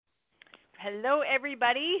Hello,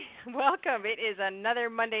 everybody. Welcome. It is another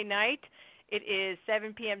Monday night. It is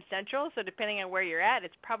 7 p.m. Central, so depending on where you're at,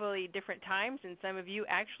 it's probably different times, and some of you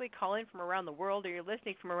actually call in from around the world or you're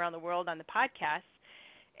listening from around the world on the podcast.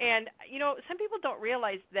 And, some people don't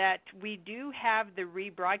realize that we do have the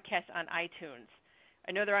rebroadcast on iTunes.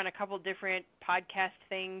 I know they're on a couple different podcast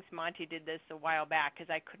things. Monty did this a while back because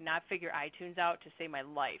I could not figure iTunes out to save my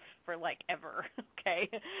life for like ever. Okay,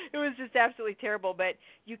 it was just absolutely terrible. But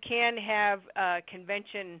you can have a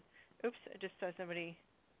convention. Oops, I just saw somebody.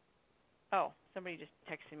 Oh, somebody just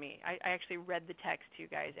texted me. I actually read the text to you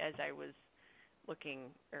guys as I was looking,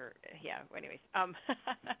 or yeah. Anyways,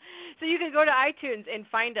 so you can go to iTunes and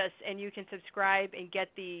find us, and you can subscribe and get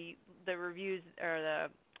the reviews or the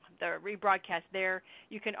rebroadcast there.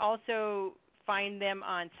 You can also find them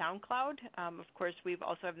on SoundCloud. Of course, we've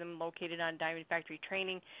also have them located on Diamond Factory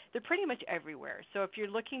Training. They're pretty much everywhere. So if you're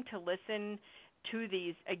looking to listen to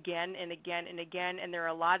these again and again and again, and there are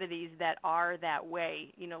a lot of these that are that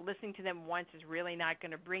way, listening to them once is really not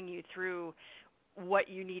going to bring you through what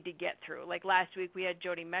you need to get through. Like last week, we had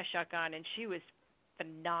Jody Meshuk on, and she was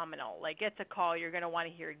phenomenal. Like, it's a call you're going to want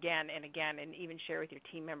to hear again and again and even share with your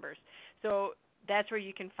team members. So that's where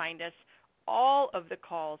you can find us. All of the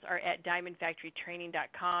calls are at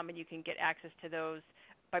diamondfactorytraining.com, and you can get access to those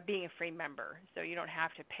by being a free member. So you don't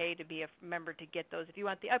have to pay to be a member to get those. If you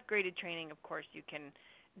want the upgraded training, of course, you can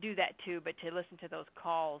do that too. But to listen to those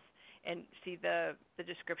calls and see the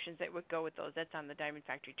descriptions that would go with those, that's on the Diamond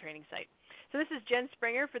Factory Training site. So this is Jen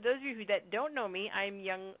Springer. For those of you that don't know me, I'm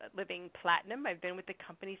Young Living Platinum. I've been with the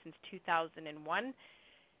company since 2001.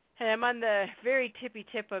 And I'm on the very tippy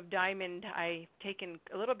tip of Diamond. I've taken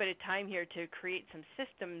a little bit of time here to create some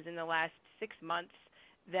systems in the last 6 months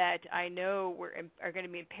that I know are going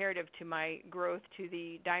to be imperative to my growth to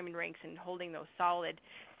the Diamond ranks and holding those solid.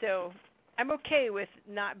 So I'm okay with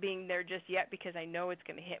not being there just yet because I know it's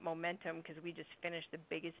going to hit momentum because we just finished the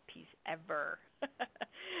biggest piece ever.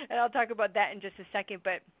 And I'll talk about that in just a second,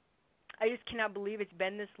 but I just cannot believe it's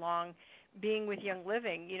been this long being with Young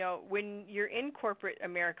Living. When you're in corporate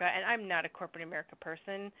America, and I'm not a corporate America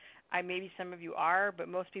person, maybe some of you are, but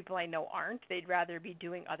most people I know aren't. They'd rather be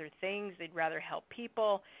doing other things. They'd rather help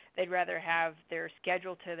people. They'd rather have their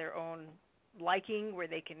schedule to their own liking where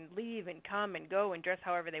they can leave and come and go and dress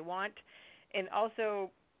however they want. And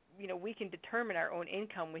also, we can determine our own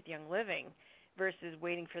income with Young Living versus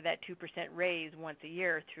waiting for that 2% raise once a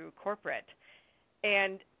year through corporate.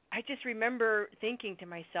 And I just remember thinking to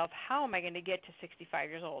myself, how am I going to get to 65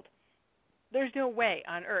 years old? There's no way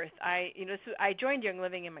on earth. So I joined Young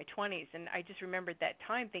Living in my 20s, and I just remembered that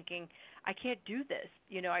time thinking, I can't do this.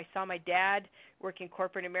 I saw my dad work in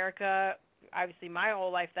corporate America, obviously my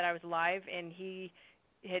whole life that I was alive, and he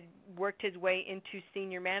had worked his way into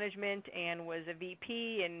senior management and was a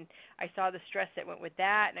VP, and I saw the stress that went with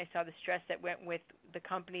that, and I saw the stress that went with the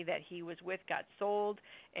company that he was with got sold,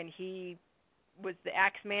 and he was the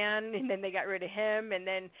axe man, and then they got rid of him, and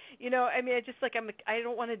then I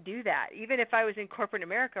don't want to do that. Even if I was in corporate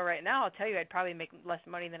America right now, I'll tell you I'd probably make less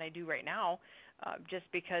money than I do right now, just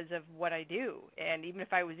because of what I do. And even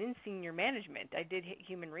if I was in senior management, I did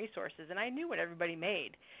human resources, and I knew what everybody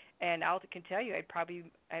made, and I can tell you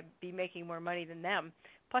I'd be making more money than them.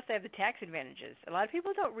 Plus, I have the tax advantages. A lot of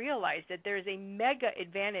people don't realize that there's a mega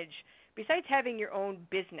advantage besides having your own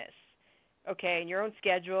business. Okay, and your own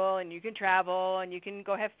schedule, and you can travel, and you can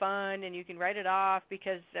go have fun, and you can write it off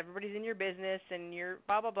because everybody's in your business, and you're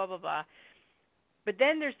blah, blah, blah, blah, blah. But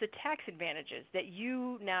then there's the tax advantages that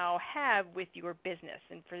you now have with your business.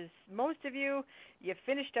 And for most of you, you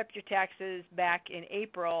finished up your taxes back in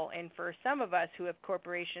April, and for some of us who have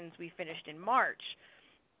corporations, we finished in March.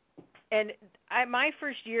 And my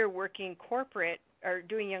first year working corporate, or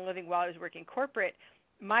doing Young Living while I was working corporate,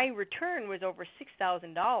 my return was over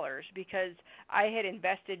 $6,000 because I had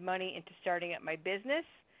invested money into starting up my business,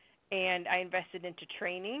 and I invested into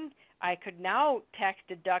training. I could now tax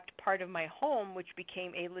deduct part of my home, which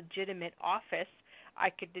became a legitimate office.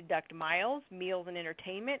 I could deduct miles, meals, and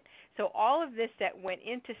entertainment. So all of this that went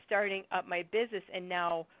into starting up my business and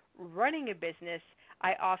now running a business,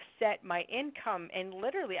 I offset my income, and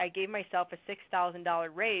literally I gave myself a $6,000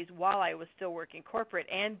 raise while I was still working corporate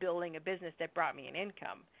and building a business that brought me an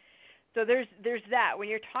income. So there's that. When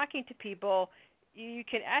you're talking to people, you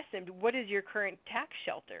can ask them, what is your current tax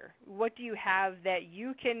shelter? What do you have that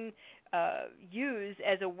you can use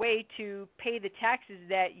as a way to pay the taxes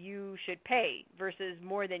that you should pay versus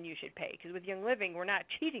more than you should pay? Because with Young Living, we're not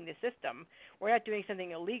cheating the system. We're not doing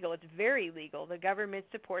something illegal. It's very legal. The government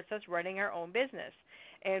supports us running our own business,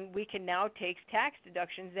 and we can now take tax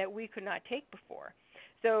deductions that we could not take before.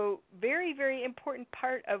 So very, very important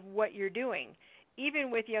part of what you're doing.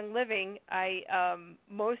 Even with Young Living, I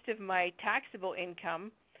most of my taxable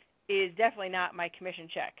income is definitely not my commission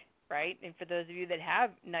check, right? And for those of you that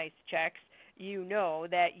have nice checks, you know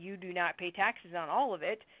that you do not pay taxes on all of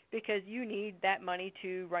it because you need that money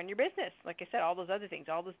to run your business. Like I said, all those other things,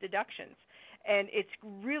 all those deductions. And it's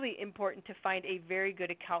really important to find a very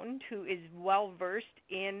good accountant who is well versed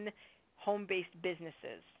in home based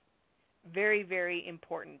businesses. Very, very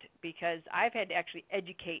important because I've had to actually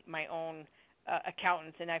educate my own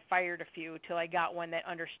accountants, and I fired a few till I got one that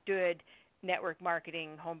understood network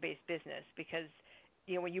marketing, home-based business. Because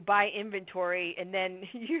when you buy inventory and then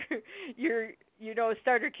you're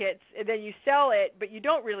starter kits, and then you sell it, but you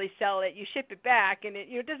don't really sell it, you ship it back, and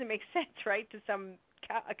it doesn't make sense, right, to some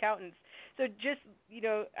accountants. So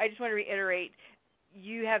I just want to reiterate,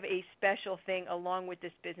 you have a special thing along with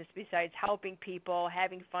this business besides helping people,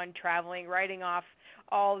 having fun, traveling, writing off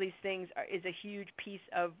all these things is a huge piece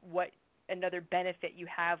of what another benefit you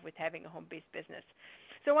have with having a home-based business.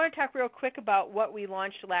 So I want to talk real quick about what we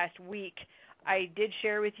launched last week. I did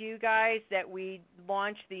share with you guys that we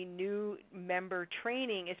launched the new member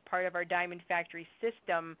training as part of our Diamond Factory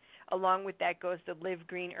system. Along with that goes the Live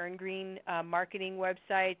Green, Earn Green marketing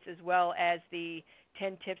websites, as well as the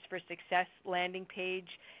 10 Tips for Success landing page.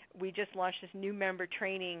 We just launched this new member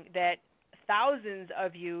training that thousands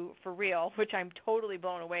of you, for real, which I'm totally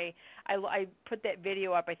blown away. I put that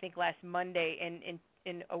video up, I think, last Monday, and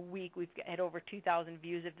in a week we've had over 2,000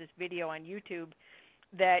 views of this video on YouTube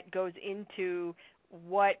that goes into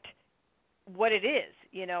what it is,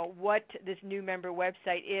 what this new member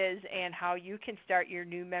website is, and how you can start your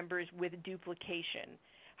new members with duplication,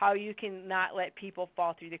 how you can not let people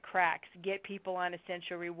fall through the cracks, get people on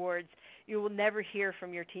essential rewards. You will never hear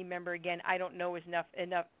from your team member again, I don't know enough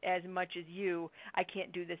as much as you, I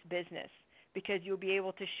can't do this business. Because you'll be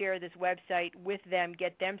able to share this website with them,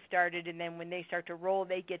 get them started, and then when they start to roll,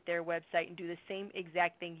 they get their website and do the same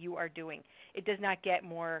exact thing you are doing. It does not get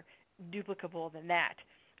more duplicable than that.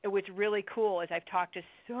 And what's really cool is I've talked to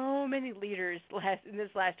so many leaders in this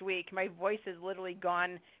last week. My voice has literally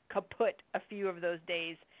gone kaput a few of those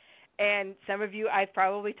days. And some of you I've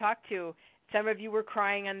probably talked to. Some of you were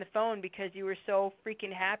crying on the phone because you were so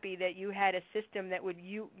freaking happy that you had a system that would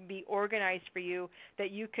be organized for you,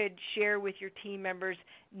 that you could share with your team members,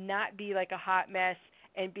 not be like a hot mess,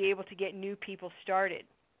 and be able to get new people started.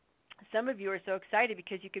 Some of you are so excited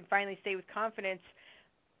because you can finally say with confidence,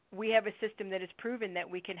 we have a system that is proven that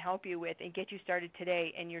we can help you with and get you started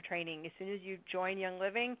today in your training. As soon as you join Young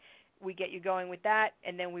Living, we get you going with that,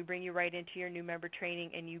 and then we bring you right into your new member training,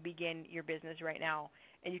 and you begin your business right now.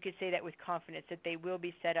 And you can say that with confidence that they will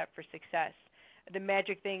be set up for success. The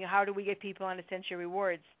magic thing, how do we get people on essential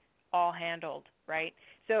rewards? All handled, right?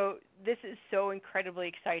 So this is so incredibly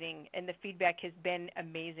exciting, and the feedback has been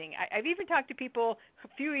amazing. I've even talked to people, a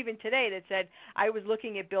few even today, that said, I was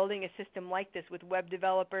looking at building a system like this with web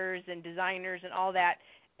developers and designers and all that,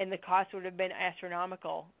 and the cost would have been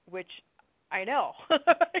astronomical, which I know,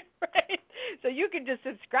 right? So you can just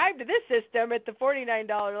subscribe to this system at the $49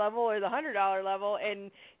 level or the $100 level,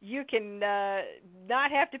 and you can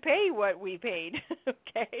not have to pay what we paid,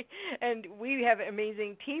 okay? And we have an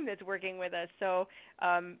amazing team that's working with us. So,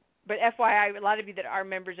 but FYI, a lot of you that are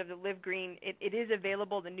members of the Live Green, it is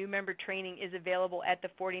available. The new member training is available at the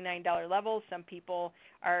 $49 level. Some people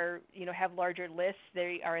are, have larger lists.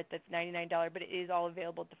 They are at the $99, but it is all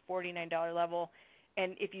available at the $49 level.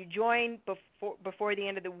 And if you join before the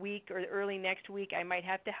end of the week or early next week, I might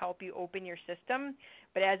have to help you open your system.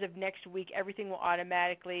 But as of next week, everything will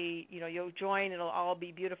automatically, you'll join. It'll all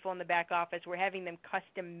be beautiful in the back office. We're having them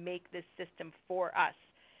custom make this system for us.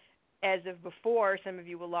 As of before, some of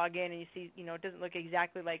you will log in and you see, it doesn't look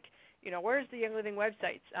exactly like, where's the Young Living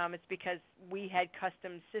websites? It's because we had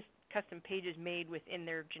custom pages made within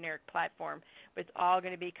their generic platform. But it's all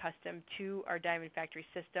going to be custom to our Diamond Factory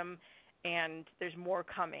system. And there's more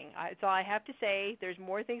coming. That's all I have to say. There's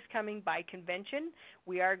more things coming by convention.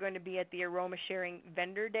 We are going to be at the Aroma Sharing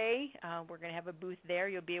Vendor Day. We're going to have a booth there.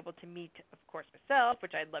 You'll be able to meet, of course, myself,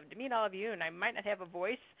 which I'd love to meet all of you, and I might not have a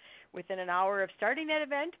voice within an hour of starting that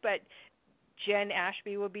event, but Jen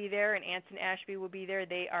Ashby will be there and Anson Ashby will be there.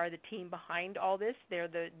 They are the team behind all this. They're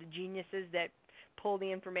the geniuses that pull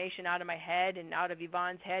the information out of my head and out of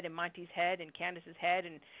Yvonne's head and Monty's head and Candace's head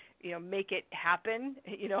and make it happen.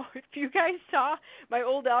 If you guys saw my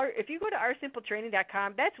old if you go to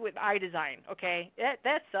oursimpletraining.com, that's with iDesign, okay?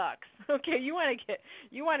 That sucks. Okay, you want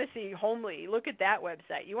to see homely, look at that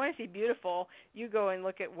website. You want to see beautiful, you go and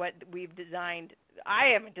look at what we've designed. I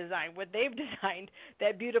haven't designed what they've designed,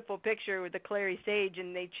 that beautiful picture with the clary sage,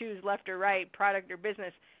 and they choose left or right, product or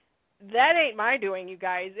business. That ain't my doing, you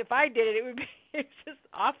guys. If I did it, it would be it's just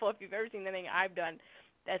awful. If you've ever seen anything I've done,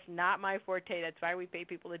 that's not my forte. That's why we pay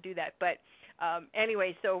people to do that. But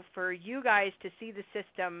anyway, so for you guys to see the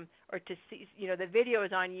system, or to see, the video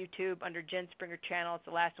is on YouTube under Jen Springer channel. It's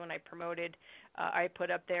the last one I promoted. I put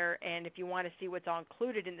up there. And if you want to see what's all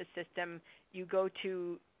included in the system, you go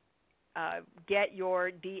to Get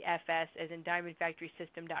Your DFS, as in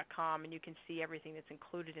DiamondFactorySystem.com, and you can see everything that's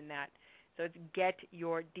included in that. So it's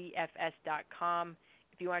GetYourDFS.com.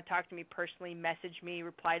 If you want to talk to me personally, message me,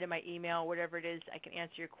 reply to my email, whatever it is. I can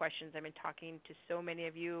answer your questions. I've been talking to so many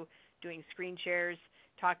of you, doing screen shares,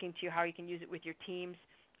 talking to you how you can use it with your teams.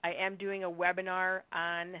 I am doing a webinar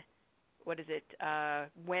on,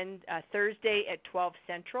 Thursday at 12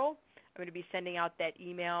 Central. I'm going to be sending out that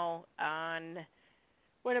email on,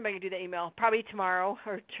 when am I going to do that email? Probably tomorrow.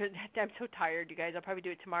 I'm so tired, you guys. I'll probably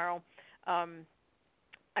do it tomorrow.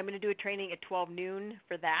 I'm going to do a training at 12 noon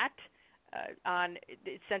for that. On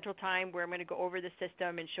Central Time, where I'm going to go over the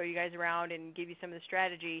system and show you guys around and give you some of the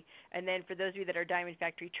strategy. And then for those of you that are Diamond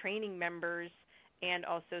Factory training members and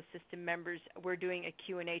also system members, we're doing a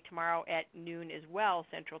Q&A tomorrow at noon as well,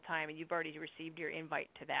 Central Time, and you've already received your invite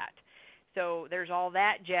to that. So there's all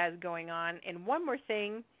that jazz going on. And one more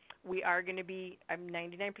thing, we are going to be, I'm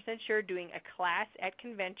 99% sure, doing a class at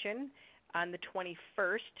convention on the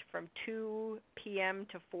 21st from 2 p.m.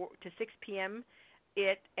 to 6 p.m.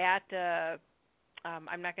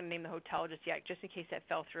 I'm not going to name the hotel just yet, just in case that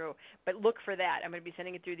fell through. But look for that. I'm going to be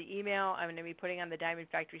sending it through the email. I'm going to be putting on the Diamond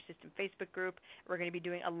Factory System Facebook group. We're going to be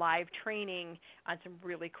doing a live training on some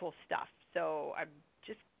really cool stuff. So I'm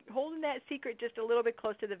just holding that secret just a little bit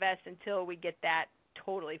close to the vest until we get that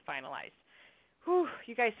totally finalized. Whew,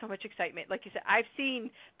 you guys, so much excitement. Like you said, I've seen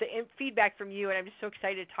the feedback from you, and I'm just so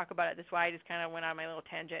excited to talk about it. That's why I just kind of went on my little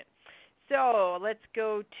tangent. So let's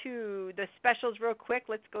go to the specials real quick.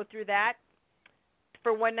 Let's go through that.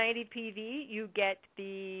 For 190 PV, you get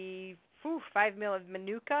the 5 mil of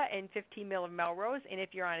Manuka and 15 mil of Melrose. And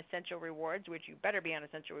if you're on Essential Rewards, which you better be on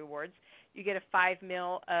Essential Rewards, you get a 5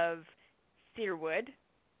 mil of cedarwood,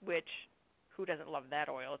 which who doesn't love that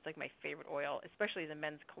oil? It's like my favorite oil, especially the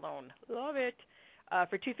men's cologne. Love it.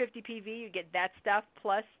 For 250 PV, you get that stuff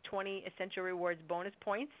plus 20 Essential Rewards bonus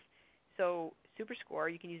points. So Super Score,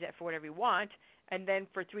 you can use that for whatever you want. And then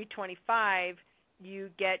for 325, you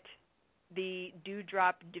get the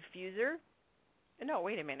Dewdrop Diffuser. No,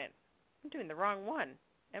 wait a minute. I'm doing the wrong one.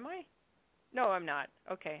 Am I? No, I'm not.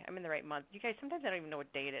 Okay, I'm in the right month. You guys, sometimes I don't even know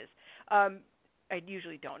what day it is. I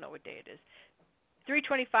usually don't know what day it is.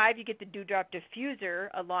 325, you get the Dewdrop Diffuser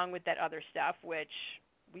along with that other stuff, which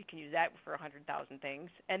we can use that for 100,000 things.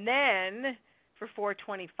 And then for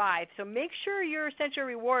 425, so make sure your Essential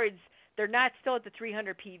Rewards, they're not still at the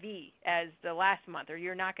 300 PV as the last month, or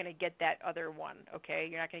you're not going to get that other one, okay?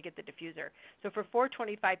 You're not going to get the diffuser. So for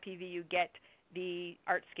 425 PV, you get the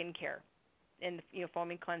Art Skincare and the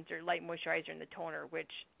foaming cleanser, light moisturizer, and the toner,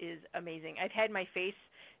 which is amazing. I've had my face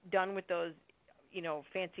done with those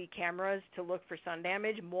fancy cameras to look for sun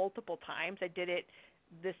damage multiple times. I did it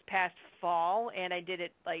this past fall, and I did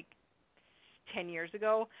it like 10 years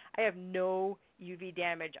ago. I have no UV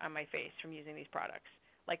damage on my face from using these products.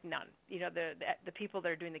 Like none. The people that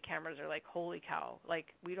are doing the cameras are like, holy cow.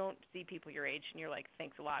 Like, we don't see people your age, and you're like,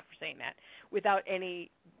 thanks a lot for saying that, without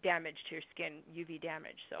any damage to your skin, UV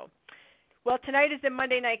damage. So, well, tonight is the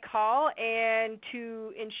Monday night call, and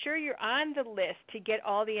to ensure you're on the list to get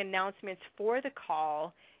all the announcements for the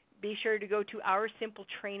call, be sure to go to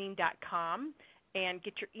OurSimpleTraining.com and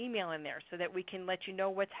get your email in there so that we can let you know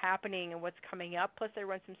what's happening and what's coming up. Plus, I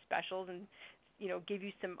run some specials and give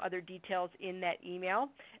you some other details in that email.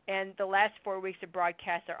 And the last 4 weeks of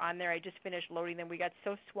broadcasts are on there. I just finished loading them. We got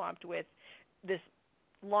so swamped with this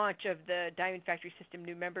launch of the Diamond Factory System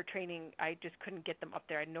new member training, I just couldn't get them up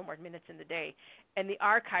there. I had no more minutes in the day. And the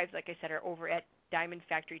archives, like I said, are over at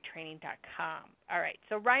DiamondFactoryTraining.com. All right.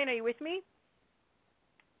 So, Ryan, are you with me?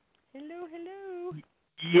 Hello, hello.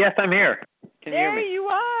 Yes, I'm here. Can you hear me? There you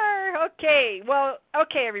are. Okay. Well,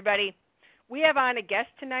 okay, everybody. We have on a guest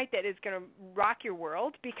tonight that is going to rock your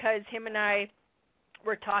world because him and I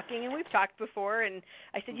were talking, and we've talked before, and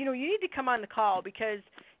I said, you need to come on the call because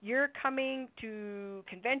you're coming to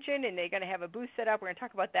convention, and they're going to have a booth set up. We're going to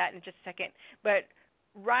talk about that in just a second. But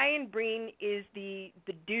Ryan Breen is the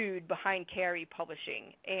dude behind Carey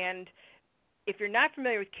Publishing, and if you're not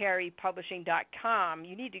familiar with careypublishing.com,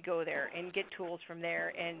 you need to go there and get tools from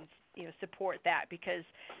there and support that, because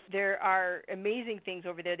there are amazing things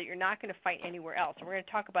over there that you're not going to find anywhere else. And we're going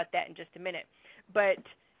to talk about that in just a minute. But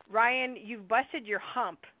Ryan, you've busted your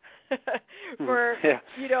hump for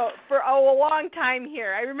for a long time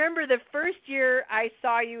here. I remember the first year I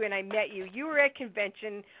saw you and I met you. You were at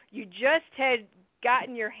convention. You just had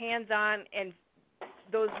gotten your hands on and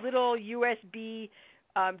those little USB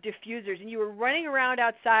diffusers, and you were running around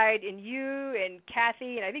outside, and you and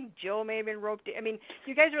Kathy and I think Jill may have been roped in. I mean,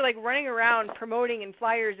 you guys were like running around promoting and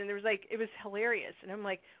flyers, and there was it was hilarious. And I'm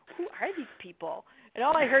like, who are these people? And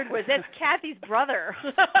all I heard was, that's Kathy's brother.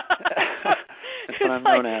 That's what I'm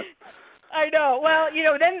known as. I know. Well,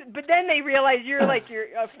 but then they realize you're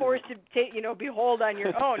a force to behold on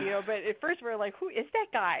your own, But at first we were like, who is that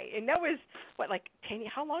guy? And that was what, 10?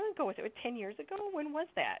 How long ago was it? 10 years ago? When was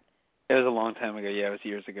that? It was a long time ago. Yeah, it was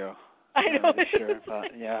years ago. I know. I'm not really sure,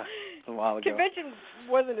 but yeah, it's a while ago. Convention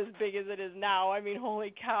wasn't as big as it is now. I mean,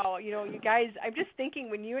 holy cow! You guys. I'm just thinking,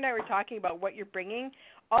 when you and I were talking about what you're bringing,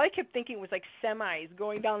 all I kept thinking was semis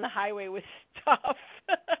going down the highway with stuff.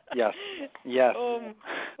 Yes. Oh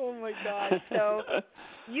my gosh. So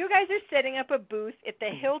you guys are setting up a booth at the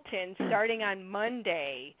Hilton starting on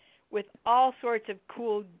Monday with all sorts of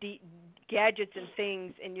cool gadgets and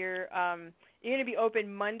things, and you're going to be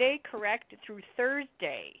open Monday, correct, through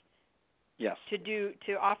Thursday. Yes. To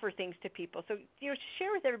offer things to people. So,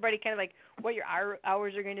 share with everybody kind of what your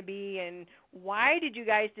hours are going to be, and why did you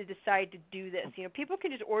guys decide to do this? People can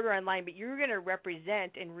just order online, but you're going to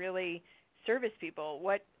represent and really service people.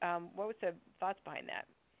 What was the thoughts behind that?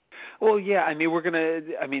 Well, yeah,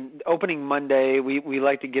 opening Monday, we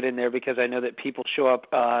like to get in there because I know that people show up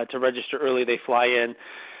to register early. They fly in.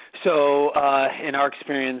 So in our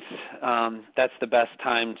experience, that's the best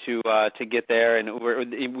time to get there, and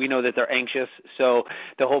we know that they're anxious. So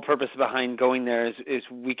the whole purpose behind going there is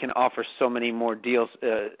we can offer so many more deals,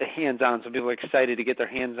 hands-on. So people are excited to get their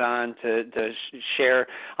hands on, to share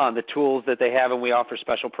the tools that they have, and we offer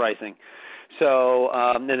special pricing. So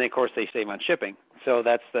then of course they save on shipping. So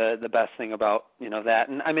that's the best thing about that.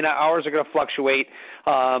 And our hours are going to fluctuate.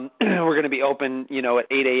 We're going to be open at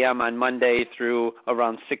 8 a.m. on Monday through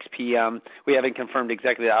around 6 p.m. We haven't confirmed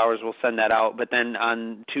exactly the hours. We'll send that out. But then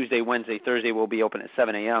on Tuesday, Wednesday, Thursday, we'll be open at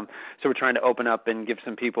 7 a.m. So we're trying to open up and give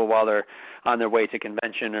some people, while they're on their way to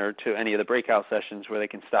convention or to any of the breakout sessions, where they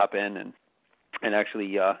can stop in and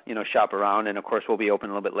actually shop around. And of course we'll be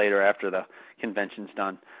open a little bit later after the convention's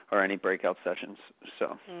done, or any breakout sessions.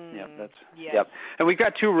 So Yep. And we've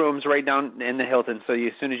got 2 rooms right down in the Hilton. So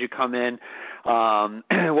as soon as you come in,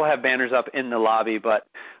 we'll have banners up in the lobby, but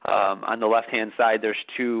on the left-hand side there's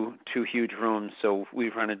two huge rooms. So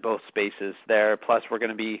we've rented both spaces there. Plus we're going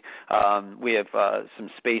to be we have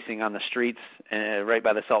some spacing on the streets right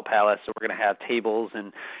by the Salt Palace. So we're going to have tables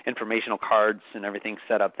and informational cards and everything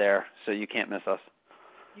set up there. So you can't miss us.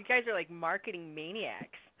 You guys are like marketing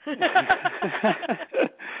maniacs.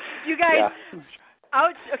 You guys,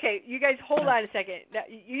 okay, you guys hold on a second. Now,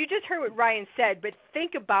 you just heard what Ryan said, but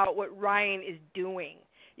think about what Ryan is doing.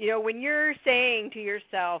 When you're saying to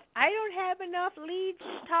yourself, I don't have enough leads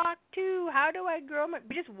to talk to, how do I grow my,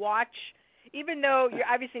 just watch, even though you're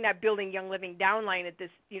obviously not building Young Living downline at this,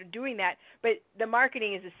 doing that, but the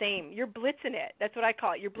marketing is the same. You're blitzing it. That's what I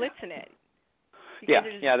call it. You're blitzing it.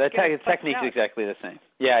 The technique's exactly the same.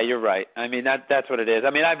 Yeah, you're right. That's what it is.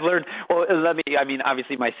 I've learned,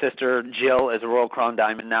 obviously my sister Jill is a Royal Crown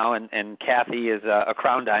Diamond now, and Kathy is a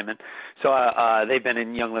Crown Diamond. So they've been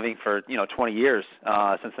in Young Living for 20 years,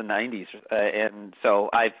 since the 90s, and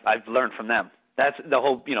so I've learned from them. That's the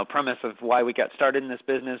whole premise of why we got started in this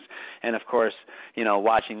business, and of course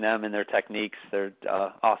watching them and their techniques. They're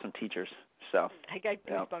awesome teachers. So I got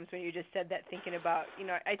goosebumps when you just said that, thinking about,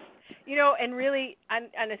 and really on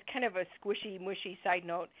a kind of a squishy, mushy side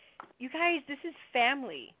note, you guys, this is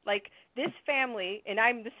family. This family, and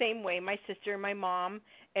I'm the same way, my sister, my mom,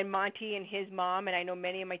 and Monty and his mom, and I know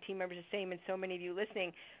many of my team members the same, and so many of you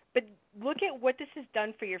listening. But look at what this has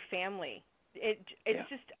done for your family. It's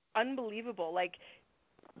just unbelievable. It's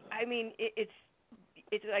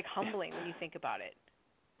like humbling when you think think it.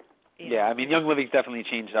 Yeah, Young Living's definitely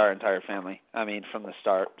changed our entire family. From the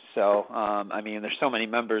start. So, there's so many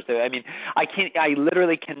members there. I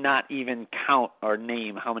literally cannot even count or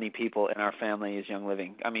name how many people in our family is Young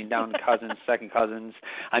Living. Down to cousins, second cousins.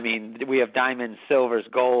 We have diamonds, silvers,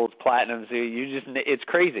 golds, platinums. It's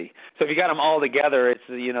crazy. So if you got them all together, it's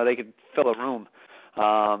they could fill a room.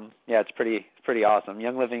 It's pretty awesome.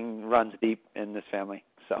 Young Living runs deep in this family.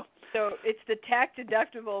 So. So it's the tax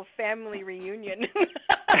deductible family reunion.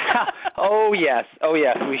 Oh yes,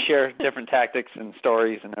 we share different tactics and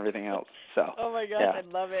stories and everything else. So oh my gosh, yeah, I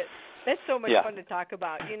love it. That's so much yeah. fun to talk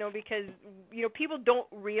about, because people don't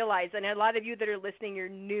realize, and a lot of you that are listening, you're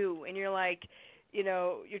new, and you're like,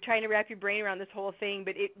 you're trying to wrap your brain around this whole thing,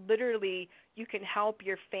 but it literally, you can help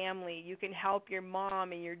your family, you can help your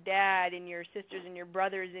mom and your dad and your sisters and your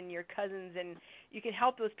brothers and your cousins, and you can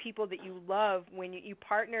help those people that you love when you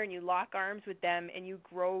partner and you lock arms with them and you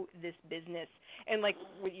grow this business. And like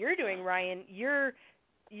what you're doing, Ryan,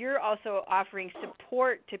 you're also offering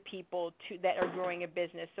support to people that are growing a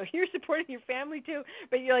business. So you're supporting your family too,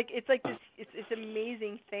 but you're like it's like this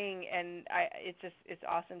amazing thing, and it's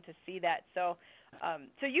awesome to see that. So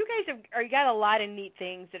so you guys you got a lot of neat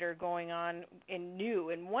things that are going on and new,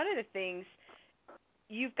 and one of the things,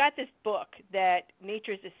 you've got this book that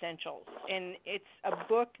Nature's Essentials, and it's a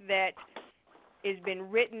book that has been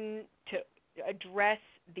written to address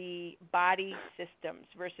the body systems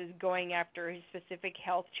versus going after specific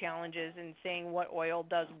health challenges and saying what oil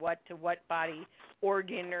does what to what body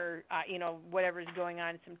organ or whatever's going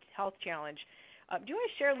on, some health challenge. Do you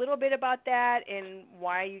want to share a little bit about that and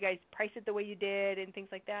why you guys priced it the way you did and things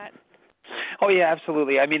like that? Oh yeah,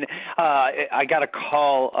 absolutely. I mean, I got a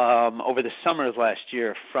call over the summer of last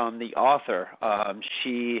year from the author.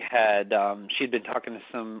 She'd been talking to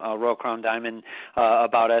some Royal Crown Diamond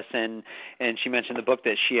about us, and she mentioned the book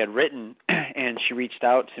that she had written, and she reached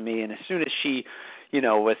out to me. And as soon as she,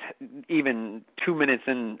 was even 2 minutes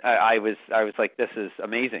in, I was like, this is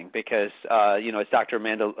amazing, because it's Dr.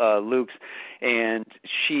 Amanda Lukes, and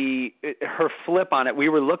her flip on it. We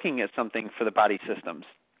were looking at something for the body systems.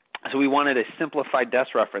 So we wanted a simplified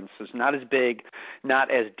desk reference. So it's not as big,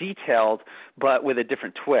 not as detailed, but with a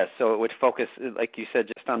different twist. So it would focus, like you said,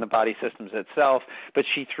 just on the body systems itself. But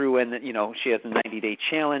she threw in that, she has a 90-day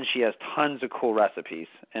challenge. She has tons of cool recipes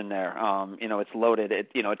in there. It's loaded.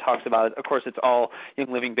 It talks about, of course, it's all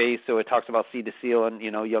Young Living based. So it talks about seed to seal and,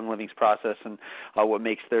 Young Living's process and what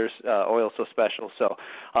makes their oil so special. So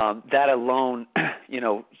that alone,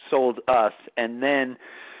 sold us. And then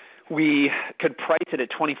we could price it at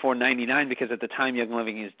 $24.99 because at the time Young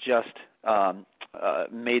Living has just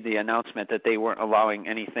made the announcement that they weren't allowing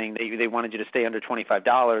anything. They wanted you to stay under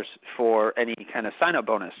 $25 for any kind of sign-up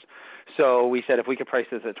bonus. So we said if we could price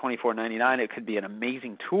this at $24.99, it could be an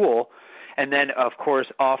amazing tool. And then, of course,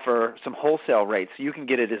 offer some wholesale rates. So you can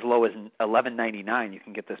get it as low as $11.99. You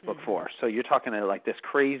can get this book for. So you're talking like this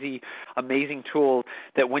crazy, amazing tool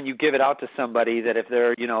that when you give it out to somebody, that if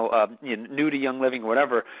they're new to Young Living or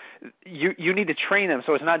whatever, you need to train them.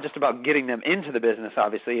 So it's not just about getting them into the business.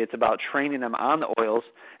 Obviously, it's about training them on the oils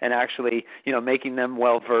and actually making them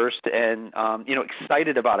well versed and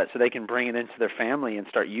excited about it, so they can bring it into their family and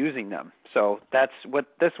start using them. So that's what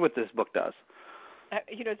this book does.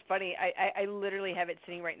 It's funny. I literally have it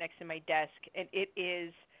sitting right next to my desk, and it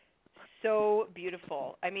is so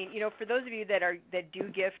beautiful. I mean, for those of you that do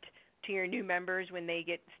gift to your new members when they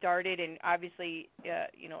get started, and obviously,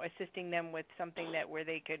 assisting them with something where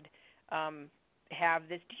they could have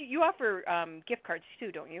this. You offer gift cards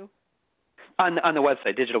too, don't you? On the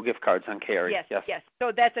website, digital gift cards on Carry. Yes.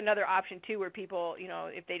 So that's another option too, where people,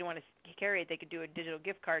 if they don't want to carry it, they could do a digital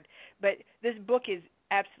gift card. But this book is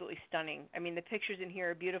absolutely stunning. I mean, the pictures in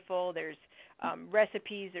here are beautiful. There's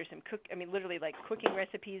recipes. There's some literally like cooking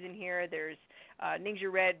recipes in here. There's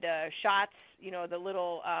Ningxia Red shots. The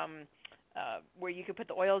little where you can put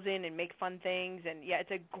the oils in and make fun things. And yeah,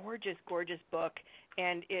 it's a gorgeous, gorgeous book.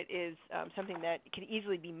 And it is something that can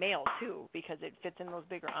easily be mailed too, because it fits in those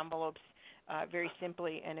bigger envelopes very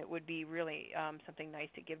simply, and it would be really something nice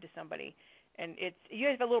to give to somebody. And you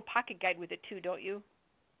guys have a little pocket guide with it too, don't you?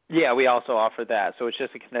 Yeah, we also offer that. So it's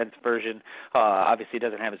just a condensed version. Obviously, it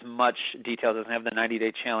doesn't have as much detail. It doesn't have the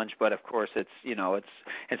 90-day challenge, but of course, it's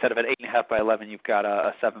instead of an 8.5 by 11, you've got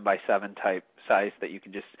a 7 by 7 type size that you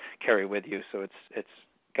can just carry with you. So it's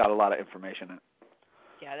got a lot of information in it.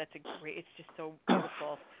 Yeah, it's just so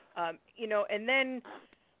beautiful. And then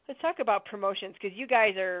let's talk about promotions, because you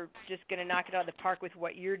guys are just going to knock it out of the park with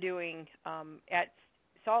what you're doing at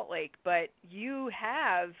Salt Lake, but you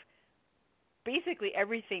have basically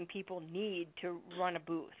everything people need to run a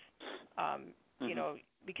booth.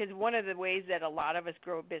 Because one of the ways that a lot of us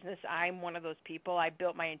grow a business, I'm one of those people. I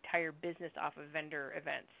built my entire business off of vendor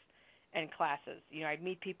events and classes. I'd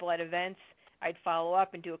meet people at events. I'd follow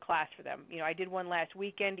up and do a class for them. I did one last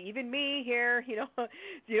weekend. Even me here,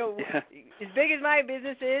 as big as my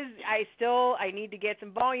business is, I need to get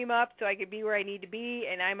some volume up so I could be where I need to be.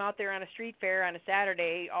 And I'm out there on a street fair on a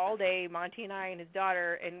Saturday all day, Monty and I and his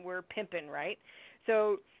daughter, and we're pimping, right?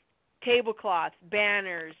 So tablecloths,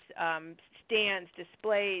 banners, stands,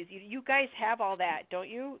 displays. You guys have all that, don't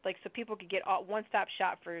you? Like, so people could get all one-stop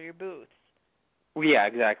shop for your booths. Yeah,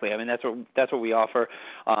 exactly. I mean, that's what we offer.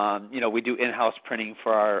 We do in-house printing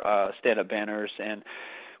for our stand-up banners, and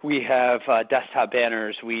we have desktop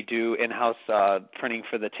banners. We do in-house printing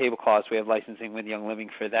for the tablecloths. We have licensing with Young Living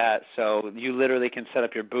for that. So you literally can set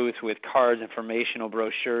up your booth with cards, informational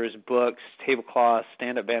brochures, books, tablecloths,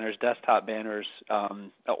 stand-up banners, desktop banners,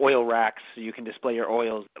 oil racks. So you can display your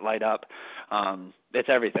oils that light up. It's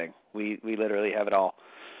everything. We literally have it all.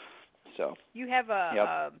 So you have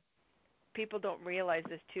yep. People don't realize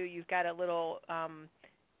this too. You've got a little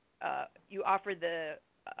you offer the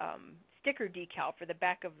sticker decal for the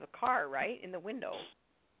back of the car, right, in the window.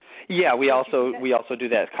 Yeah, we also do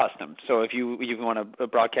that custom. So if you want to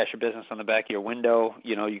broadcast your business on the back of your window,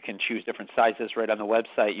 you can choose different sizes right on the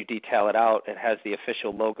website. You detail it out. It has the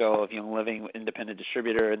official logo of Young Living Independent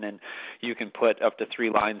Distributor, and then you can put up to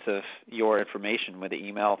 3 lines of your information with the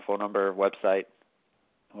email, phone number, website,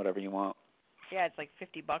 whatever you want. Yeah, it's like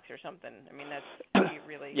 $50 or something. I mean, that's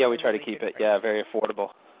really yeah, we try really to keep it. Price. Yeah, very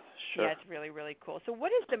affordable. Sure. Yeah, it's really, really cool. So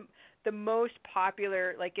what is the most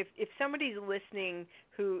popular, like if somebody's listening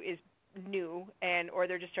who is new or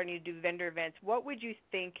they're just starting to do vendor events, what would you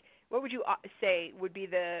say would be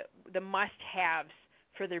the must-haves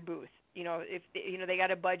for their booth? If they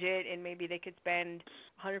got a budget and maybe they could spend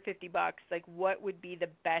 $150, like what would be the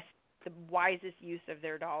wisest use of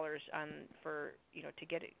their dollars to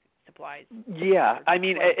get it? Supplies. Yeah, I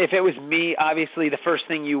mean, if it was me, obviously the first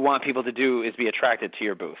thing you want people to do is be attracted to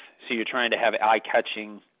your booth. So you're trying to have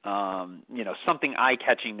eye-catching, something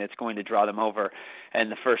eye-catching that's going to draw them over,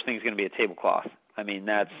 and the first thing is going to be a tablecloth. I mean,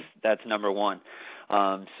 that's number one.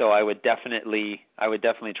 So I would definitely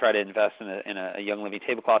try to invest in a Young Living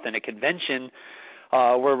tablecloth. And a convention,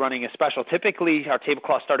 we're running a special. Typically, our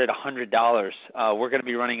tablecloth start at $100. We're going to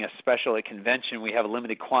be running a special at convention. We have a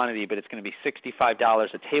limited quantity, but it's going to be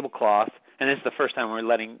 $65 a tablecloth. And this is the first time we're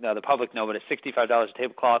letting the public know, but it's $65 a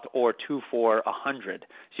tablecloth or 2 for $100. So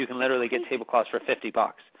you can literally get tablecloths for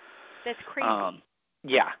 $50. That's crazy.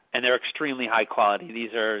 Yeah, and they're extremely high quality.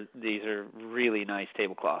 These are really nice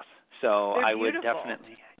tablecloths. So they're I would beautiful.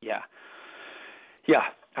 definitely, yeah.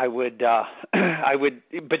 I would,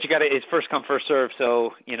 but you got to. It's first come, first serve.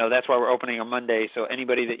 So that's why we're opening on Monday. So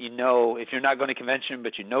anybody that if you're not going to convention,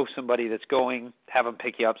 but somebody that's going, have them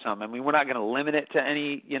pick you up some. I mean, we're not going to limit it to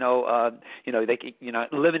any,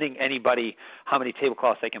 limiting anybody how many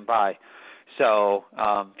tablecloths they can buy. So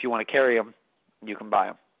if you want to carry them, you can buy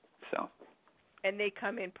them. So. And they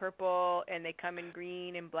come in purple, and they come in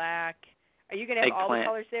green and black. Are you going to have Eggplant. all the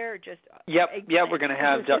colors there, or just Yep, we're going to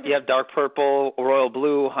have dark purple, royal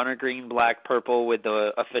blue, hunter green, black, purple with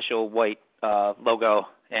the official white logo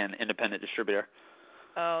and independent distributor.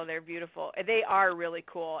 Oh, they're beautiful. They are really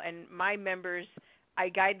cool. And my members, I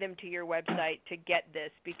guide them to your website to get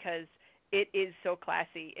this because it is so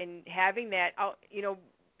classy. And having that,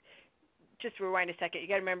 just rewind a second. You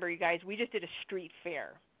got to remember, you guys, we just did a street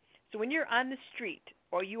fair. So when you're on the street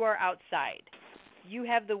or you are outside, you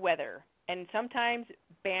have the weather. And sometimes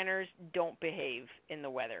banners don't behave in the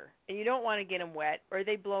weather. And you don't want to get them wet, or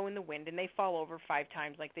they blow in the wind and they fall over 5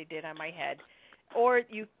 times like they did on my head. Or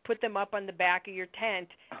you put them up on the back of your tent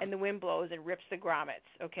and the wind blows and rips the grommets,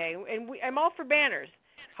 okay? And I'm all for banners.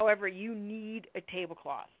 However, you need a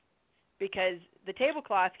tablecloth because the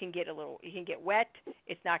tablecloth can get wet.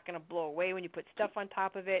 It's not going to blow away when you put stuff on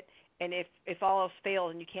top of it. And if all else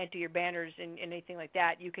fails and you can't do your banners and anything like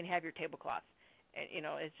that, you can have your tablecloth. And,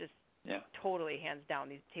 it's just totally hands down.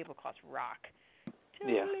 These tablecloths rock.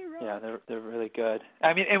 Totally rock. Yeah, they're really good.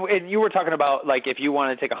 I mean, and you were talking about like if you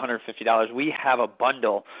want to take $150, we have a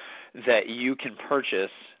bundle that you can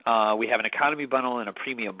purchase. We have an economy bundle and a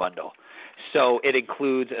premium bundle. So it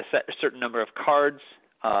includes a certain number of cards.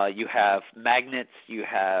 You have magnets, you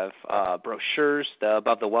have brochures, the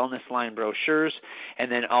Above the Wellness line brochures,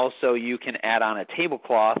 and then also you can add on a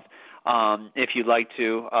tablecloth if you'd like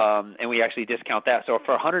to, and we actually discount that. So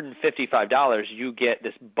for $155, you get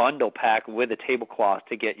this bundle pack with a tablecloth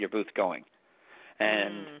to get your booth going.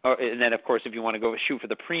 And then, of course, if you want to go shoot for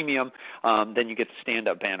the premium, then you get the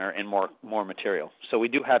stand-up banner and more material. So we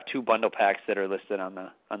do have 2 bundle packs that are listed on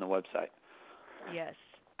the website. Yes,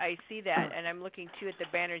 I see that, and I'm looking too at the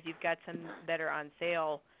banners. You've got some that are on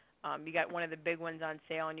sale. You got one of the big ones on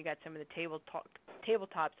sale, and you got some of the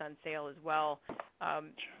tabletops on sale as well.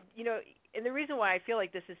 And the reason why I feel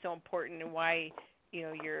like this is so important and why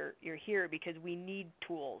you're here because we need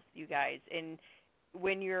tools, you guys. And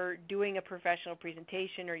when you're doing a professional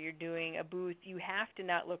presentation or you're doing a booth, you have to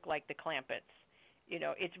not look like the Clampetts.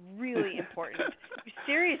 It's really important.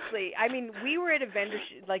 Seriously, I mean, we were at a vendor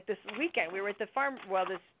like this weekend. We were at the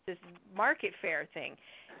this market fair thing,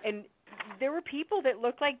 and there were people that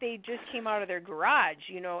looked like they just came out of their garage,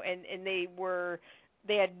 and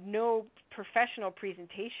they had no professional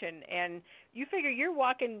presentation. And you figure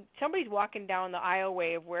somebody's walking down the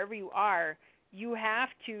aisleway of wherever you are. You have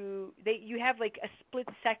like a split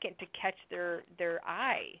second to catch their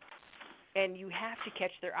eye, and you have to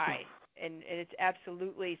catch their eye, and it's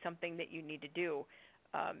absolutely something that you need to do.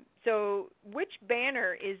 So which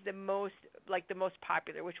banner is the most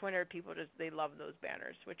popular? Which one are people they love those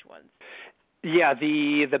banners? Which ones? Yeah,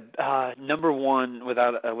 the number one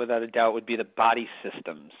without a doubt would be the Body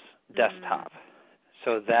Systems desktop.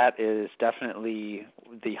 So that is definitely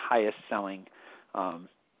the highest selling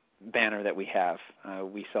banner that we have.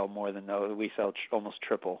 We sell almost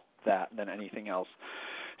triple that than anything else.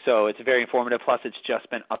 So it's very informative. Plus, it's just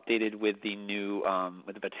been updated with the new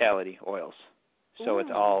with the Vitality oils. So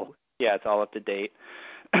it's all up to date.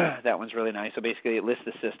 That one's really nice. So basically, it lists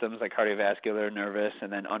the systems like cardiovascular, nervous,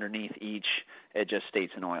 and then underneath each, it just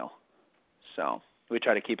states an oil. So we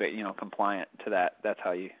try to keep it, compliant to that. That's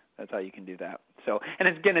how you can do that. So, and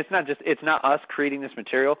again, it's not us creating this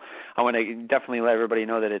material. I want to definitely let everybody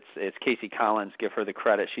know that it's Casey Collins. Give her the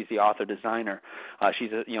credit. She's the author designer.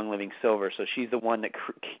 She's a Young Living Silver, so she's the one that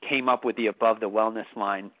came up with the Above the Wellness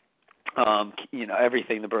line.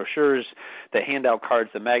 Everything, the brochures, the handout cards,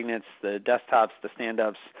 the magnets, the desktops, the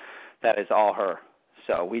stand-ups, that is all her.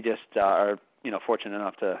 So we just are, fortunate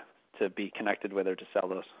enough to be connected with her to sell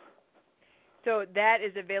those. So that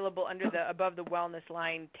is available under the Above the Wellness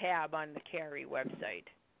line tab on the KRE website.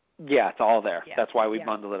 Yeah, it's all there. Yeah. That's why we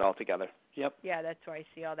bundle it all together. Yep. Yeah, that's why I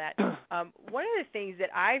see all that. One of the things that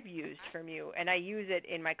I've used from you, and I use it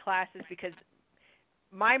in my classes because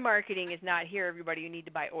my marketing is not, here, everybody, you need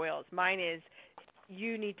to buy oils. Mine is,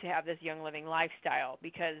 you need to have this Young Living lifestyle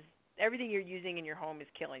because everything you're using in your home is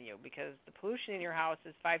killing you, because the pollution in your house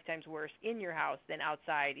is 5 times worse in your house than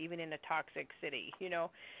outside, even in a toxic city,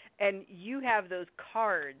 And you have those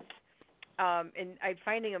cards, and I'm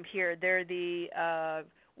finding them here. They're the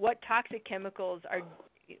what toxic chemicals are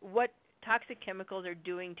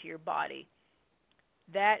doing to your body.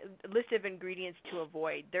 That list of ingredients to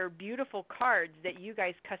avoid. They're beautiful cards that you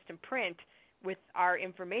guys custom print with our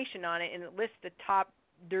information on it, and it lists the top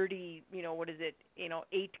dirty,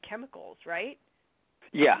 8 chemicals, right?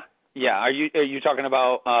 Yeah. Are you talking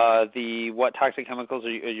about the what toxic chemicals are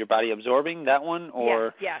your body absorbing? That one,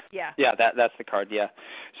 or yeah. Yeah, that's the card. Yeah.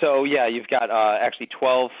 So you've got actually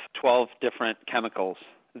 12 different chemicals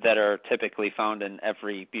that are typically found in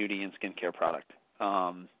every beauty and skincare product.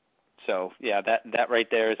 So that right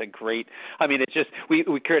there is a great. I mean, it's just we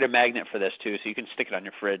create a magnet for this too, so you can stick it on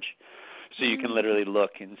your fridge, so you can literally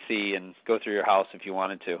look and see and go through your house if you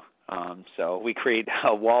wanted to. So we create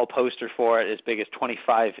a wall poster for it as big as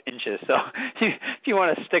 25 inches. So if you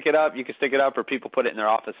want to stick it up, you can stick it up, or people put it in their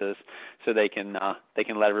offices so they can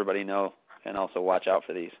let everybody know and also watch out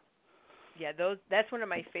for these. Yeah, that's one of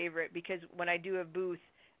my favorite, because when I do a booth,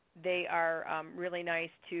 they are really nice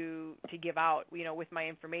to give out, with my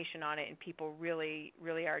information on it, and people really,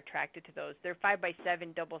 really are attracted to those. They're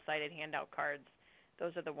 5x7 double-sided handout cards.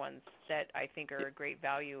 Those are the ones that I think are a great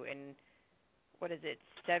value. And what is it,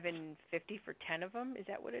 $7.50 for 10 of them? Is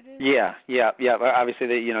that what it is? Yeah.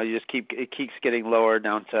 Obviously, you just it keeps getting lower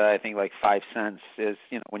down to, I think, like 5 cents is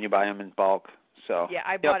when you buy them in bulk. So yeah,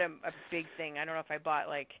 I bought a big thing. I don't know if I bought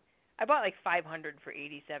like 500 for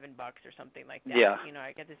 $87 or something like that. Yeah.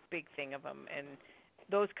 I got this big thing of them, and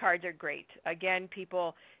those cards are great. Again,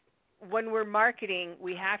 people, when we're marketing,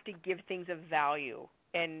 we have to give things of value.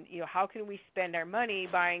 And, how can we spend our money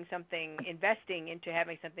buying something, investing into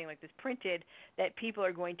having something like this printed that people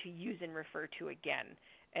are going to use and refer to again?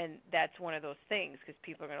 And that's one of those things, because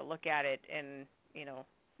people are going to look at it and,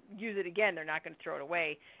 use it again. They're not going to throw it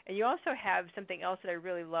away. And you also have something else that I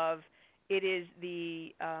really love. It is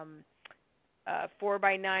the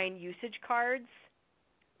 4x9 usage cards,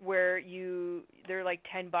 where they're like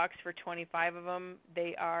 $10 for 25 of them.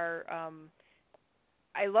 They are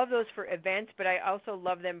I love those for events, but I also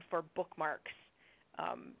love them for bookmarks,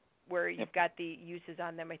 where you've got the uses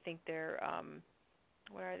on them. I think they're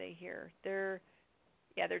what are they here? They're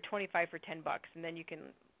 25 for $10, and then you can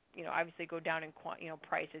obviously go down in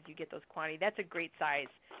price as you get those quantity. That's a great size.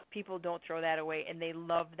 People don't throw that away, and they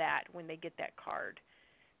love that when they get that card.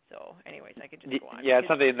 So, anyways, I could just go on. Yeah, it's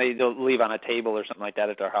something they'll leave on a table or something like that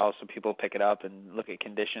at their house, so people pick it up and look at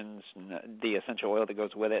conditions and the essential oil that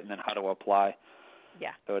goes with it, and then how to apply.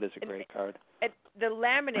 Yeah. So it is a great card. The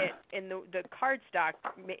laminate in the card stock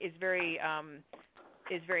is very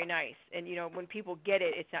is very nice. And when people get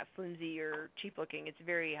it, it's not flimsy or cheap looking. It's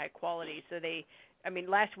very high quality. So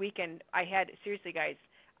last weekend I had, seriously guys,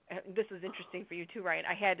 this was interesting for you too, Ryan.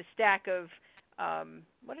 I had a stack of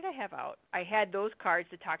what did I have out? I had those cards,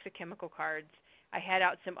 the toxic chemical cards. I had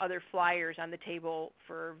out some other flyers on the table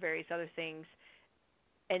for various other things.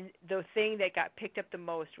 And the thing that got picked up the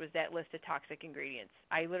most was that list of toxic ingredients.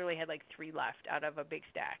 I literally had like 3 left out of a big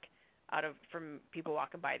stack. From people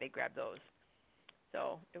walking by, they grabbed those.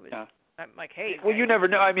 So it was. Yeah. I'm like, hey. Well, you never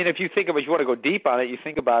know. I mean, if you think about, you want to go deep on it, you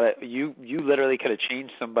think about it. You literally could have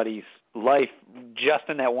changed somebody's life just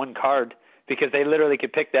in that one card, because they literally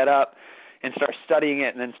could pick that up and start studying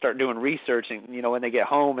it and then start doing research. And when they get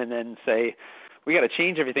home and then say, we got to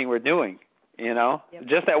change everything we're doing. Yep.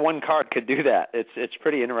 Just that one card could do that. It's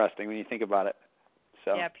pretty interesting when you think about it.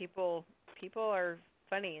 So. Yeah, people are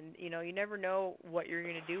funny, and you never know what you're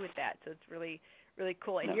going to do with that. So it's really, really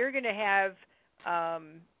cool. And you're going to have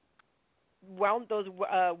those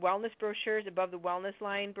wellness brochures, above the wellness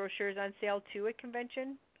line brochures on sale too at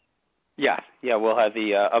convention. Yeah, we'll have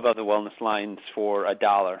the above the wellness lines for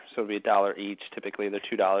 $1, so it'll be $1 each. Typically, they're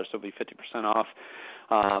 $2, so it'll be 50% off.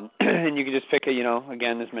 And you can just pick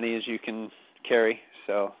again, as many as you can carry.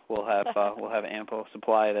 So we'll have ample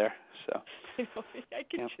supply there. So I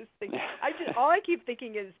can just think. All I keep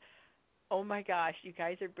thinking is, oh my gosh, you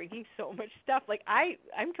guys are bringing so much stuff. Like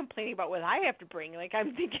I'm complaining about what I have to bring. Like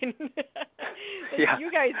I'm thinking,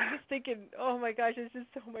 you guys are just thinking, oh my gosh, this is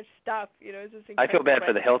so much stuff. It's just incredible. I feel bad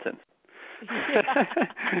for the Hilton. Yeah.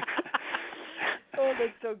 Oh,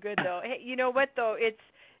 that's so good though. Hey, you know what though?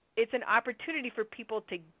 It's an opportunity for people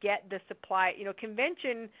to get the supply.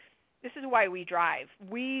 Convention. This is why we drive.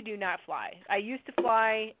 We do not fly. I used to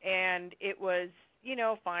fly, and it was,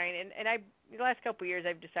 fine. And the last couple of years,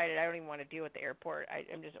 I've decided I don't even want to deal with the airport.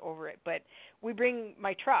 I'm just over it. But we bring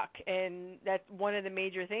my truck, and that's one of the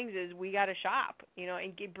major things is we got to shop,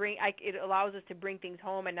 and it allows us to bring things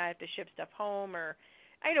home and not have to ship stuff home. Or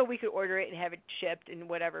I know we could order it and have it shipped and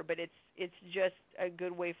whatever, but it's just a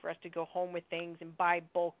good way for us to go home with things and buy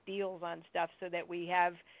bulk deals on stuff so that we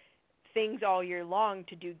have things all year long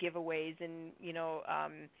to do giveaways and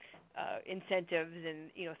incentives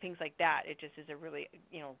and things like that. It just is a really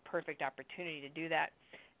perfect opportunity to do that.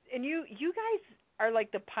 And you guys are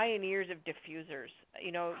like the pioneers of diffusers.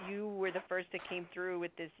 You were the first that came through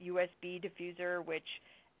with this USB diffuser, which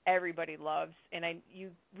everybody loves. And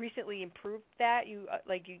you recently improved that. You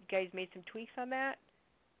guys made some tweaks on that.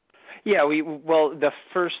 Yeah, the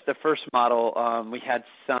first model we had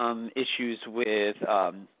some issues with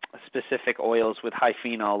specific oils with high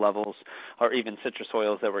phenol levels, or even citrus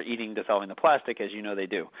oils that were dissolving the plastic, as they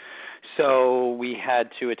do. So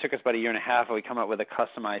it took us about 1.5 years, and we come up with a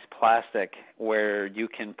customized plastic where you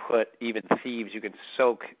can put even thieves, you can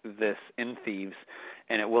soak this in thieves,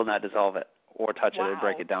 and it will not dissolve it or touch it or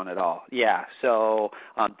break it down at all. Yeah, so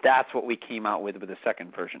that's what we came out with the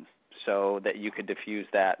second version, so that you could diffuse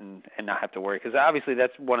that and not have to worry. Because obviously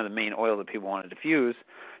that's one of the main oils that people want to diffuse,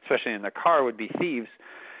 especially in their car, would be thieves.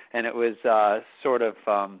 And it was it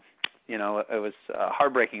was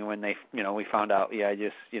heartbreaking when we found out,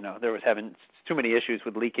 there was having too many issues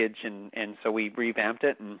with leakage, and so we revamped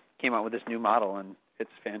it and came out with this new model, and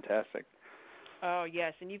it's fantastic. Oh,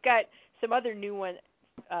 yes, and you've got some other new one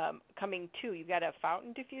coming too. You've got a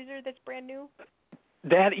fountain diffuser that's brand new?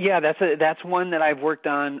 That's one that I've worked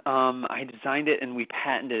on. I designed it and we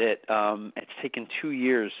patented it. It's taken 2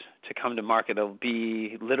 years to come to market. It'll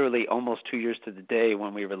be literally almost 2 years to the day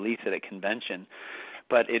when we release it at convention.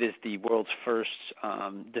 But it is the world's first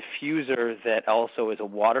diffuser that also is a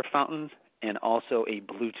water fountain and also a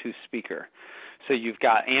Bluetooth speaker. So you've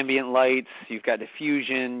got ambient lights, you've got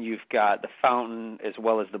diffusion, you've got the fountain, as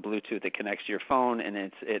well as the Bluetooth that connects to your phone, and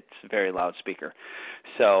it's a very loud speaker.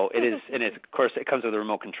 So it is, and of course it comes with a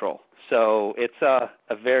remote control. So it's a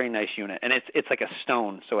very nice unit, and it's like a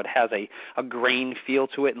stone, so it has a grain feel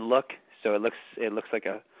to it and look. So it looks like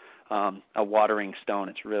a watering stone.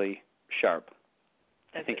 It's really sharp.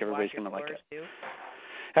 I think everybody's going to like it.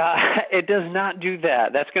 It does not do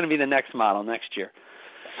that. That's going to be the next model next year.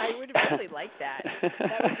 I would really like that.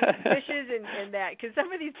 That would be dishes and that, because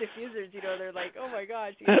some of these diffusers, they're like, oh my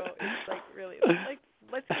gosh, it's like really, like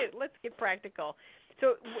let's get practical.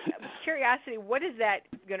 So, curiosity, what is that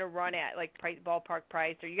going to run at, like ballpark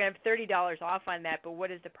price? Or you're going to have $30 off on that, but what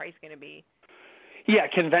is the price going to be? Yeah,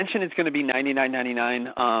 convention is going to be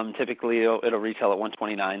 $99.99. Typically, it'll retail at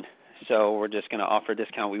 $129. So we're just going to offer a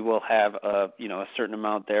discount. We will have a certain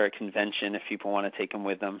amount there at convention if people want to take them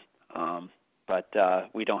with them. But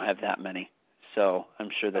we don't have that many, so I'm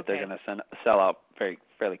sure that they're going to sell out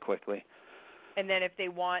fairly quickly. And then if they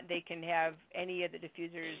want, they can have any of the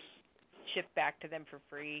diffusers shipped back to them for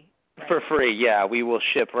free. Right? For free, yeah. We will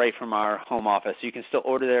ship right from our home office. You can still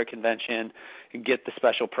order there at convention, get the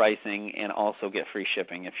special pricing, and also get free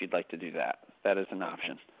shipping if you'd like to do that. That is an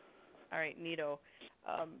option. All right, neato.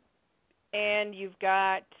 And you've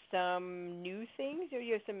got some new things, or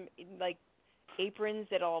you have some like aprons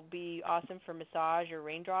that'll be awesome for massage or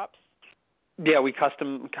raindrops. Yeah, we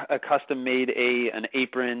custom made an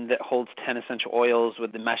apron that holds 10 essential oils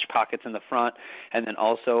with the mesh pockets in the front, and then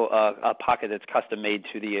also a pocket that's custom made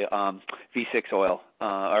to the V6 oil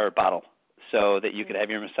or bottle, so that you could have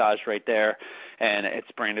your massage right there. And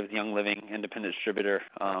it's branded with Young Living Independent Distributor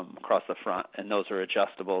across the front, and those are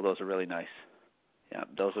adjustable. Those are really nice. Yeah,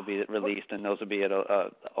 those will be released, and those will be at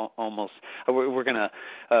almost. We're going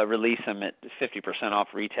to release them at 50% off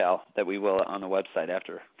retail. That we will on the website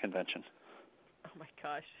after convention. Oh my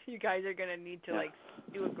gosh, you guys are gonna need to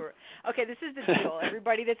do a. Okay, this is the deal.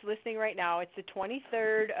 Everybody that's listening right now, it's the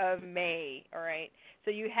 23rd of May. All right,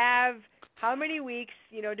 so you have how many weeks?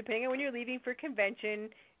 Depending on when you're leaving for convention,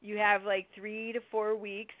 you have like 3 to 4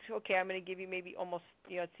 weeks. Okay, I'm gonna give you maybe almost.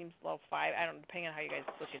 It seems low 5. I don't know, depending on how you guys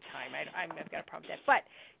look at time. I've got a problem with that. But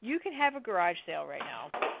you can have a garage sale right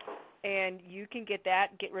now. And you can get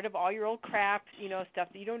rid of all your old crap, stuff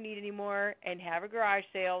that you don't need anymore, and have a garage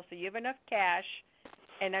sale so you have enough cash.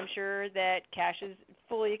 And I'm sure that cash is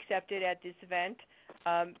fully accepted at this event,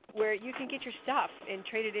 where you can get your stuff and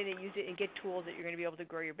trade it in and use it and get tools that you're going to be able to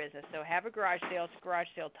grow your business. So have a garage sale. It's garage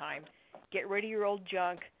sale time. Get rid of your old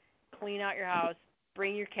junk, clean out your house,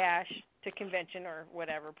 bring your cash to convention or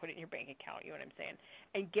whatever, put it in your bank account, you know what I'm saying,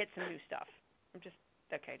 and get some new stuff. I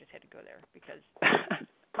just had to go there because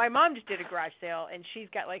my mom just did a garage sale, and she's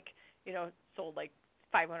got sold like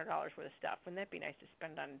 $500 worth of stuff. Wouldn't that be nice to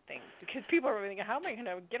spend on things? Because people are thinking, how am I going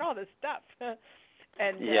to get all this stuff?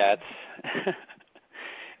 And yeah,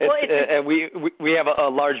 we have a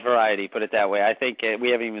large variety, put it that way. I think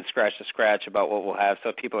we haven't even scratched the scratch about what we'll have,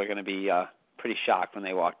 so people are going to be pretty shocked when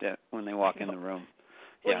they walk in the room.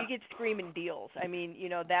 Well, you get screaming deals. I mean,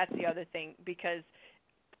 that's the other thing, because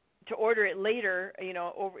to order it later,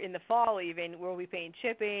 over in the fall even, we'll be paying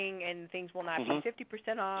shipping and things will not be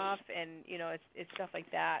 50% off, and it's stuff like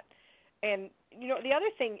that. And the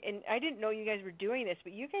other thing, and I didn't know you guys were doing this,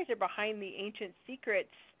 but you guys are behind the Ancient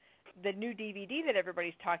Secrets, the new DVD that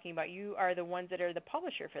everybody's talking about. You are the ones that are the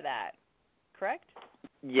publisher for that, correct?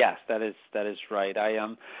 Yes, that is right.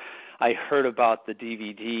 I heard about the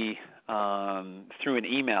DVD through an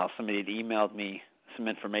email. Somebody had emailed me some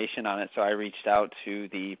information on it, so I reached out to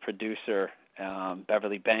the producer,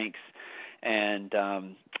 Beverly Banks, and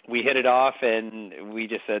we hit it off, and we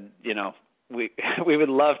just said, we would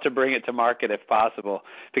love to bring it to market if possible,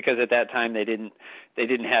 because at that time they didn't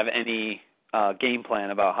have any game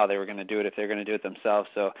plan about how they were going to do it, if they were going to do it themselves.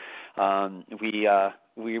 So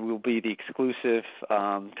we will be the exclusive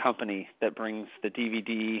company that brings the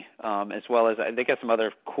DVD, as well as they got some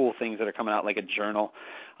other cool things that are coming out, like a journal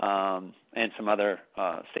and some other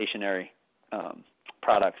stationery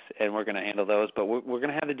products, and we're going to handle those. But we're going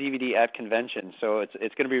to have the DVD at convention, so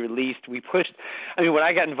it's going to be released. We pushed. I mean, when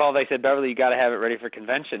I got involved, I said, Beverly, you got to have it ready for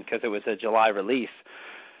convention because it was a July release.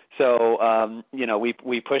 So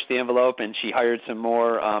we pushed the envelope, and she hired some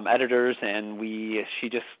more editors, and she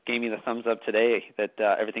just gave me the thumbs up today that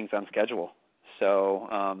everything's on schedule. So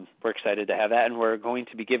we're excited to have that, and we're going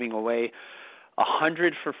to be giving away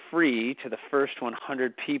 100 for free to the first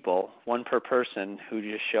 100 people, one per person, who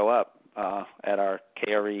just show up at our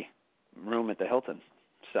KRE room at the Hilton.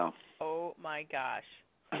 So. Oh my gosh,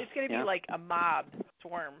 it's going to be like a mob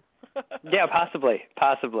swarm. Yeah, possibly.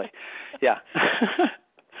 Yeah.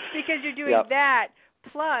 Because you're doing that,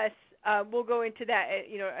 plus we'll go into that.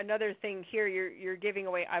 Another thing here, you're giving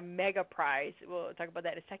away a mega prize. We'll talk about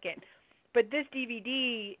that in a second. But this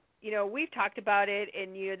DVD, we've talked about it,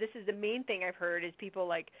 and this is the main thing I've heard is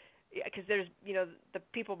people because there's the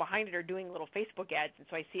people behind it are doing little Facebook ads, and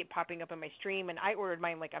so I see it popping up on my stream, and I ordered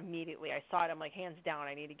mine immediately. I saw it, I'm like, hands down,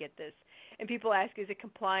 I need to get this. And people ask, is it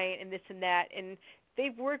compliant, and this and that, and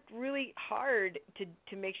they've worked really hard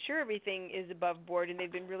to make sure everything is above board, and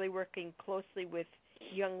they've been really working closely with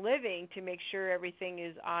Young Living to make sure everything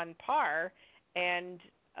is on par. And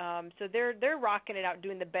so they're rocking it out,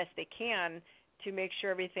 doing the best they can to make sure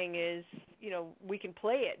everything is, we can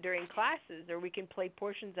play it during classes, or we can play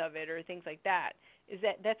portions of it, or things like that.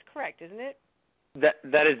 That's correct, isn't it?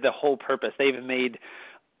 That is the whole purpose. They've made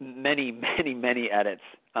many, many, many edits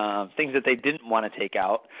things that they didn't want to take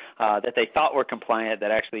out, that they thought were compliant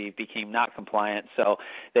that actually became not compliant. So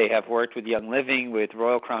they have worked with Young Living, with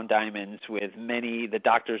Royal Crown Diamonds, with the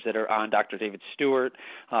doctors that are on Dr. David Stewart,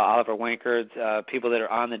 Oliver Wankert, people that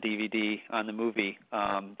are on the DVD, on the movie,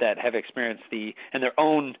 that have experienced and their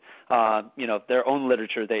own, their own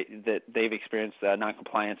literature that they've experienced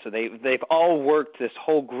non-compliance. So they've all worked, this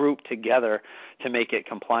whole group together, to make it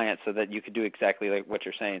compliant so that you could do exactly like what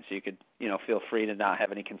you're saying. So you could, feel free to not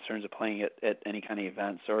have any concerns of playing it at any kind of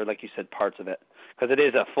events, or like you said, parts of it, because it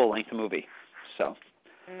is a full-length movie. So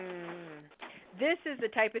this is the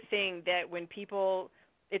type of thing that when people,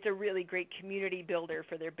 it's a really great community builder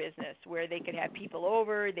for their business, where they could have people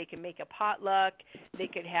over, they can make a potluck, they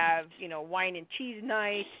could have, wine and cheese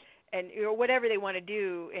night, and whatever they want to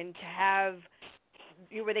do, and to have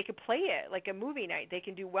where they could play it like a movie night. They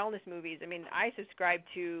can do wellness movies. I mean, I subscribe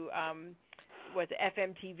to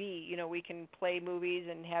FMTV. We can play movies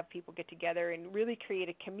and have people get together and really create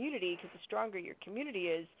a community, because the stronger your community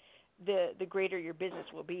is, the greater your business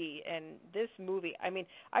will be. And this movie, I mean,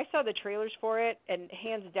 I saw the trailers for it, and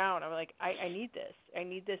hands down, I'm like, I need this. I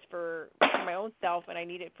need this for my own self, and I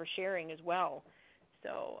need it for sharing as well.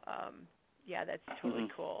 So, yeah, that's totally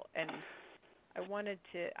cool. And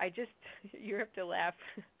you have to laugh.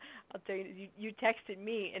 I'll tell you, you texted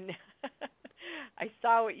me, and I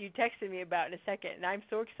saw what you texted me about in a second, and I'm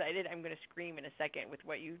so excited I'm going to scream in a second with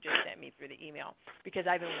what you just sent me through the email, because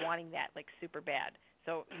I've been wanting that like super bad.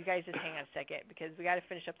 So you guys just hang on a second, because we got to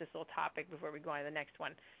finish up this little topic before we go on to the next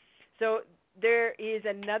one. So there is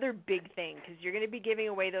another big thing, because you're going to be giving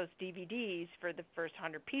away those DVDs for the first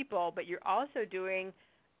 100 people, but you're also doing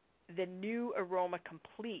the new Aroma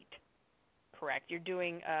Complete. Correct. You're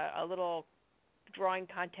doing a little drawing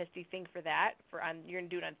contesty thing for that. You're going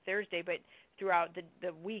to do it on Thursday, but throughout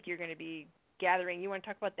the week you're going to be gathering. You want to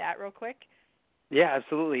talk about that real quick? Yeah,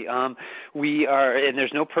 absolutely. We are, and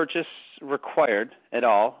there's no purchase required at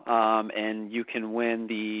all, and you can win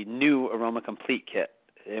the new Aroma Complete kit,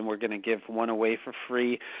 and we're going to give one away for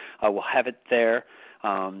free. We'll have it there.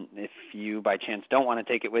 If you, by chance, don't want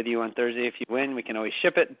to take it with you on Thursday, if you win, we can always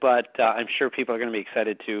ship it, but I'm sure people are going to be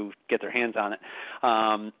excited to get their hands on it.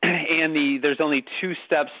 And there's only 2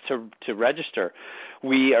 steps to register.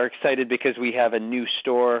 We are excited because we have a new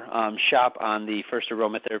store shop on the First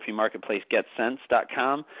Aromatherapy Marketplace,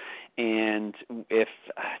 GetSense.com. And if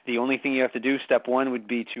the only thing you have to do, step 1, would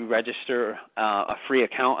be to register a free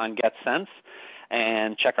account on GetSense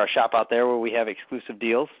and check our shop out there where we have exclusive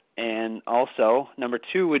deals. And also, number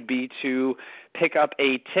 2 would be to pick up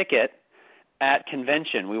a ticket at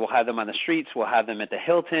convention. We will have them on the streets. We'll have them at the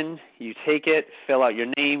Hilton. You take it, fill out your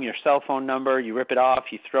name, your cell phone number, you rip it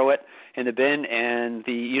off, you throw it in the bin, and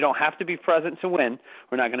you don't have to be present to win.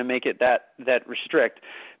 We're not going to make it that restrict,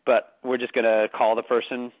 but we're just going to call the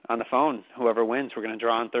person on the phone. Whoever wins, we're going to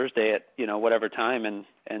draw on Thursday at whatever time, and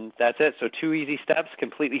that's it. So 2 easy steps,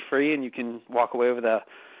 completely free, and you can walk away with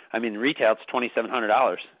retail it's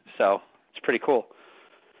 $2,700, so it's pretty cool.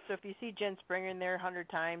 So if you see Jen Springer in there 100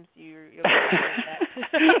 times, you'll get that.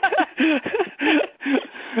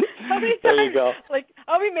 How many times? There you go. Like,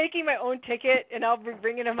 I'll be making my own ticket, and I'll be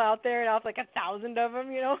bringing them out there, and I'll have like 1,000 of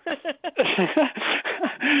them,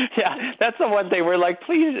 Yeah, that's the one thing. We're like,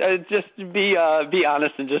 please just be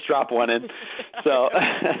honest and just drop one in. So.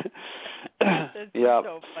 That's yep.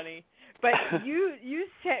 so funny. But you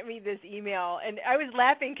sent me this email, and I was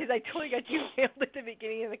laughing because I totally got you emailed at the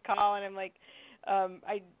beginning of the call, and I'm like,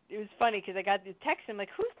 it was funny because I got the text, and I'm like,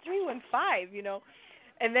 who's 315,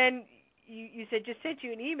 And then you said just sent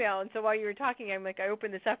you an email, and so while you were talking, I'm like, I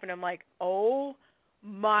opened this up, and I'm like, oh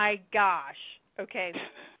my gosh, okay.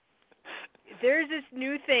 There's this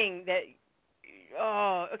new thing that,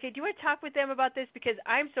 do you want to talk with them about this? Because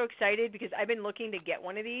I'm so excited because I've been looking to get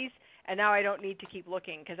one of these, and now I don't need to keep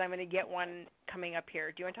looking because I'm going to get one coming up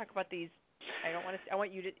here. Do you want to talk about these? I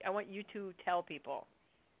want you to tell people.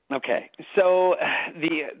 Okay. So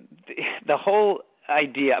the whole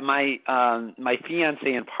idea, my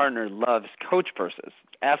fiance and partner loves Coach purses.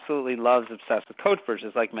 Absolutely loves, obsessed with Coach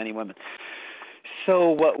purses, like many women. So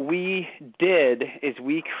what we did is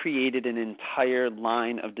we created an entire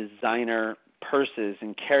line of designer purses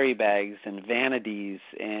and carry bags and vanities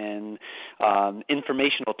and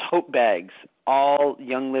informational tote bags, all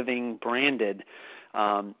Young Living branded,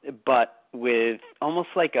 but with almost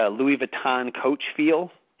like a Louis Vuitton Coach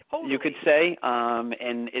feel, totally. You could say,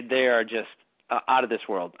 and they are just out of this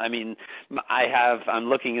world. I mean, I'm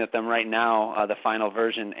looking at them right now, the final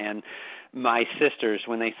version, and my sisters,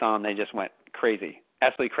 when they saw them, they just went crazy,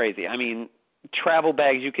 absolutely crazy. I mean, travel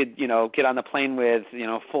bags you could, get on the plane with,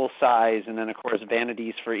 full size, and then of course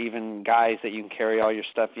vanities for even guys that you can carry all your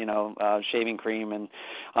stuff, shaving cream, and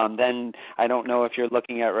then I don't know if you're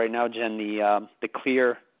looking at right now, Jen, the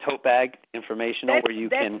clear tote bag informational where you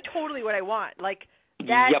can. That's totally what I want. Like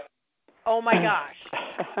that. Yep. Oh my gosh.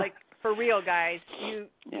 Like for real, guys. Yeah.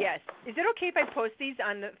 Yes. Is it okay if I post these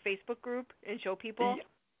on the Facebook group and show people?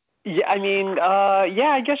 Yeah,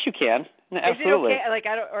 I guess you can. Absolutely. Is it okay? Like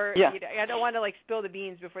yeah. I don't want to like spill the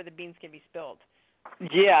beans before the beans can be spilled.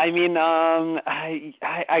 Yeah, I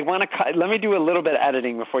want to. Let me do a little bit of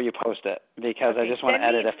editing before you post it because I just want to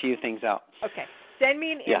edit a few things out. Okay. Send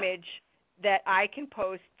me an image that I can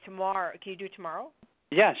post tomorrow. Can you do it tomorrow?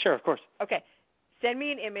 Yeah, sure, of course. Okay. Send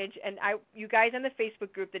me an image, and you guys on the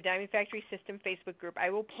Facebook group, the Diamond Factory System Facebook group,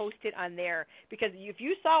 I will post it on there because if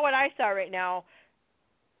you saw what I saw right now,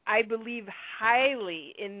 I believe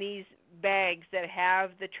highly in these bags that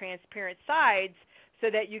have the transparent sides so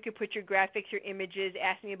that you can put your graphics, your images,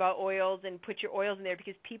 ask me about oils, and put your oils in there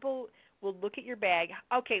because people will look at your bag.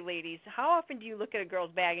 Okay, ladies, how often do you look at a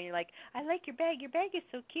girl's bag and you're like, I like your bag is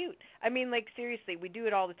so cute. I mean, like, seriously, we do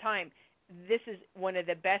it all the time. This is one of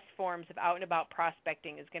the best forms of out-and-about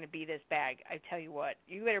prospecting is going to be this bag. I tell you what.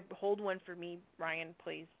 You better hold one for me, Ryan,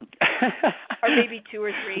 please. Or maybe 2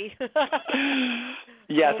 or 3.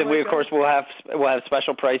 Yes, and we, of course, we'll have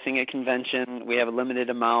special pricing at convention. We have a limited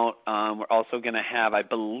amount. We're also going to have, I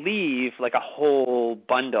believe, like a whole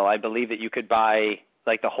bundle. I believe that you could buy,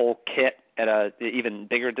 like, the whole kit at a even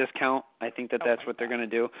bigger discount. I think that's what they're going to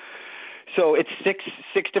do. So it's six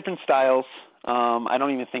different styles. I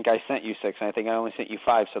don't even think I sent you 6. I think I only sent you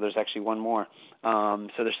 5, so there's actually one more. So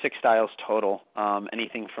there's 6 styles total,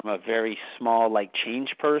 anything from a very small, like,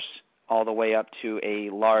 change purse all the way up to a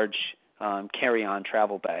large carry-on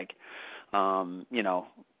travel bag.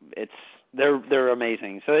 They're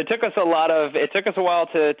amazing. So it took us a while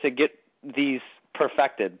to get these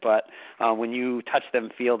perfected, but when you touch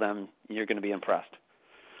them, feel them, you're going to be impressed.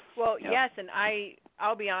 Well, yes, and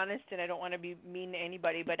I'll be honest, and I don't want to be mean to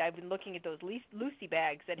anybody, but I've been looking at those Lucy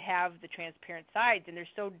bags that have the transparent sides, and they're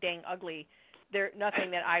so dang ugly. They're nothing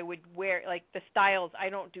that I would wear. Like the styles, I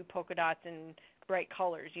don't do polka dots and bright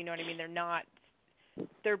colors. You know what I mean? They're not.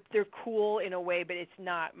 They're cool in a way, but it's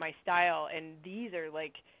not my style. And these are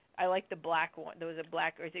like, I like the black one. Those are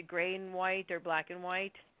black, or is it gray and white or black and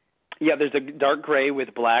white? Yeah, there's a dark gray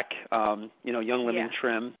with black, Young Living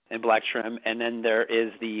trim and black trim, and then there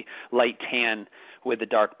is the light tan with the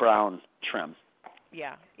dark brown trim.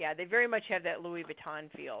 Yeah, they very much have that Louis Vuitton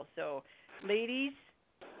feel. So, ladies,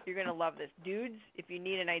 you're going to love this. Dudes, if you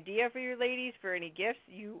need an idea for your ladies for any gifts,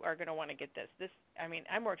 you are going to want to get this.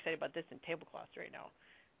 I'm more excited about this than tablecloths right now.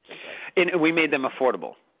 And we made them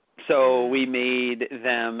affordable. So we made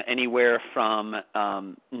them anywhere from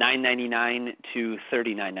 $9.99 to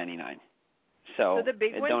 $39.99. So the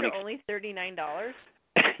big ones are only $39?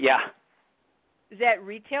 Yeah. Is that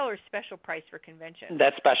retail or special price for convention?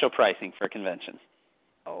 That's special pricing for convention.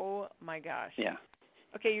 Oh my gosh. Yeah.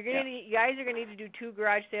 Okay, you guys are gonna need to do 2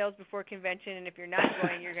 garage sales before convention, and if you're not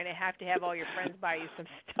going, you're gonna have all your friends buy you some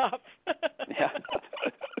stuff. Yeah.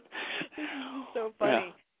 This is so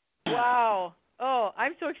funny. Yeah. Wow. Oh,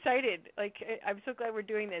 I'm so excited. Like, I'm so glad we're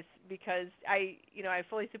doing this because I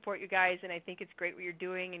fully support you guys, and I think it's great what you're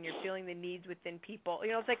doing, and you're feeling the needs within people.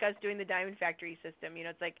 It's like us doing the Diamond Factory system.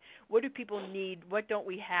 It's like, what do people need? What don't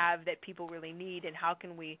we have that people really need, and how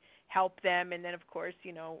can we help them? And then, of course,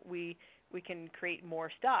 we can create more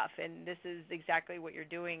stuff, and this is exactly what you're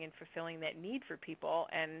doing and fulfilling that need for people.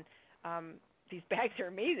 And these bags are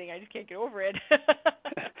amazing. I just can't get over it.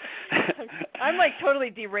 I'm like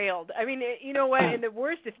totally derailed. I mean, you know what? And the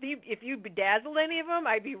worst, if you bedazzled any of them,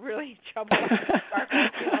 I'd be really troubled.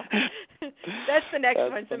 That's the next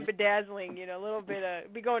one, some bedazzling. A little bit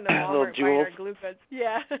of be going to Walmart buying our glue guns.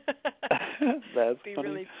 Yeah. That's be funny.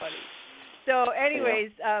 really funny. So,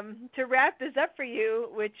 anyways, to wrap this up for you,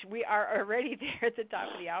 which we are already there at the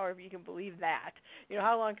top of the hour, if you can believe that.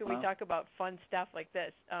 How long can we talk about fun stuff like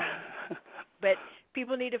this? But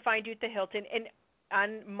people need to find you at the Hilton, and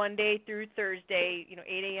on Monday through Thursday,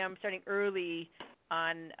 8 a.m. starting early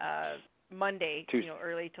on Monday,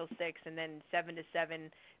 early till 6, and then 7 to 7.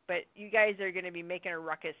 But you guys are going to be making a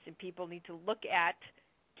ruckus, and people need to look at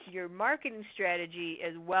your marketing strategy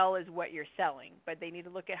as well as what you're selling. But they need to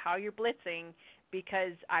look at how you're blitzing,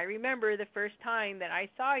 because I remember the first time that I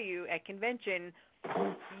saw you at convention,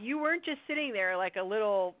 you weren't just sitting there like a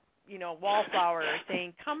little wallflower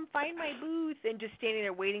saying, come find my booth, and just standing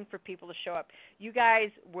there waiting for people to show up. You guys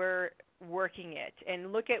were working it,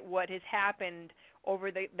 and look at what has happened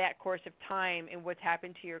over that course of time and what's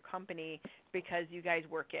happened to your company because you guys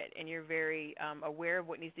work it and you're very aware of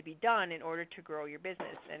what needs to be done in order to grow your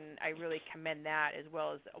business. And I really commend that as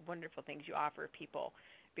well as wonderful things you offer people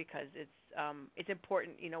because it's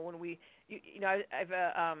important. When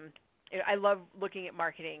I love looking at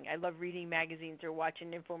marketing. I love reading magazines or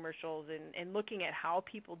watching infomercials and looking at how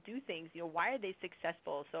people do things. Why are they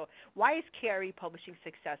successful? So why is KRE Publishing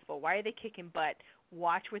successful? Why are they kicking butt?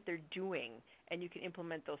 Watch what they're doing, and you can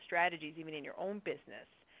implement those strategies even in your own business.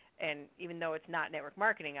 And even though it's not network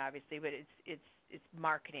marketing, obviously, but it's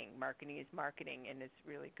marketing. Marketing is marketing, and it's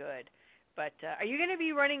really good. But are you going to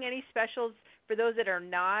be running any specials for those that are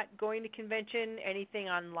not going to convention? Anything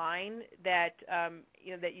online that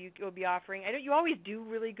that you will be offering? I know you always do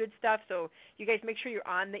really good stuff, so you guys make sure you're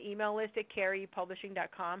on the email list at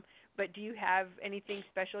KREpublishing.com. But do you have anything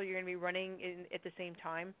special you're going to be running at the same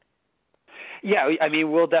time? Yeah, I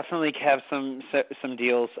mean, we'll definitely have some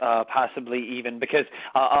deals, possibly even because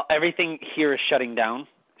everything here is shutting down.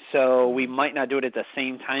 So we might not do it at the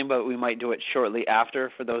same time, but we might do it shortly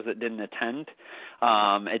after for those that didn't attend.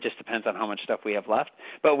 It just depends on how much stuff we have left.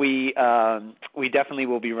 But we definitely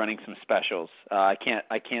will be running some specials. I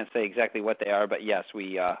can't say exactly what they are, but yes,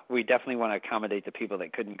 we definitely want to accommodate the people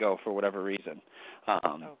that couldn't go for whatever reason.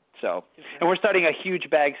 And we're starting a huge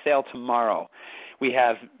bag sale tomorrow. We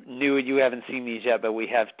have you haven't seen these yet, but we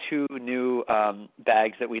have 2 new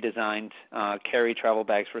bags that we designed, KRE travel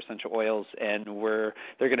bags for essential oils, and they're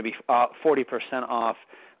going to be 40% off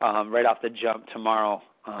right off the jump tomorrow.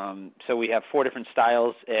 So we have 4 different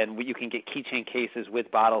styles, and you can get keychain cases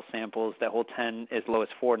with bottle samples that hold 10 as low as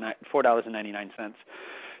 $4.99.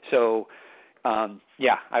 So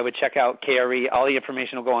I would check out KRE. All the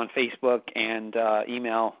information will go on Facebook and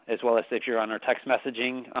email, as well as if you're on our text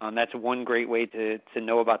messaging. That's one great way to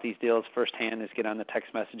know about these deals firsthand is get on the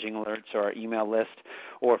text messaging alerts or our email list,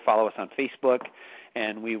 or follow us on Facebook,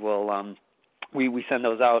 and we will we send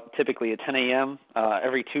those out typically at 10 a.m.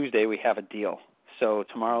 Every Tuesday we have a deal. So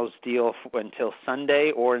tomorrow's deal until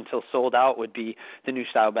Sunday or until sold out would be the new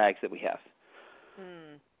style bags that we have.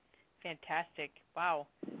 Fantastic. Wow.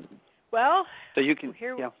 Well, so you can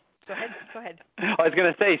Go ahead. I was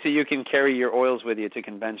going to say, so you can carry your oils with you to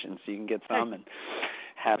conventions, so you can get some and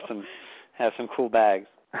have some cool bags.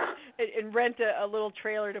 And rent a little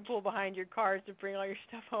trailer to pull behind your cars to bring all your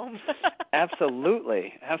stuff home.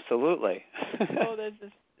 Absolutely.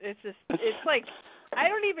 It's like I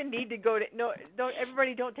don't even need to go to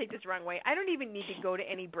don't take this the wrong way. I don't even need to go to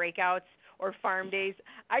any breakouts or farm days.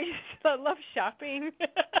 I just love shopping.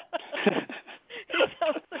 It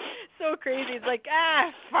sounds so crazy. It's like,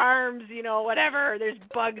 farms, whatever. There's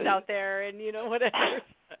bugs out there and, whatever.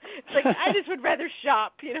 It's like, I just would rather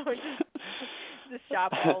shop, just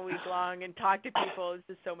shop all week long and talk to people. It's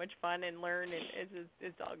just so much fun and learn, and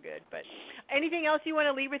it's all good. But anything else you want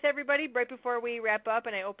to leave with everybody right before we wrap up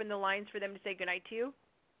and I open the lines for them to say goodnight to you?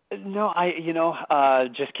 No,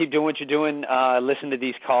 just keep doing what you're doing. Listen to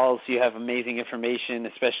these calls. You have amazing information,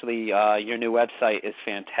 especially your new website is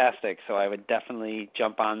fantastic. So I would definitely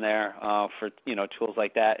jump on there for tools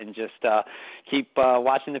like that, and just keep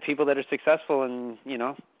watching the people that are successful, and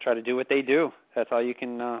try to do what they do. That's all you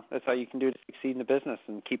can do to succeed in the business,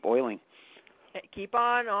 and keep oiling. Keep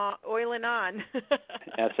on oiling on.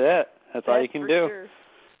 That's it. That's all you can do. Sure.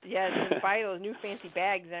 Yes, and buy those new fancy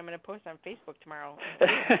bags that I'm going to post on Facebook tomorrow.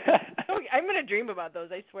 I'm going to dream about those,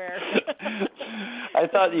 I swear. I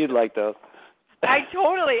thought you'd like those. I'm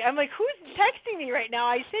like, who's texting me right now?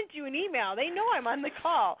 I sent you an email. They know I'm on the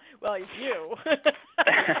call. Well, it's you.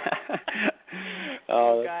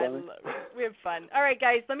 Oh, God. funny. We have fun. All right,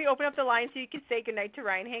 guys, let me open up the line so you can say goodnight to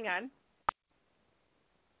Ryan. Hang on.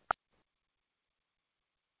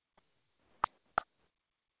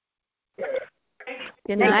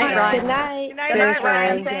 Good night, Ryan. Good night. Good night,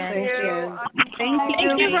 Ryan. Thank you.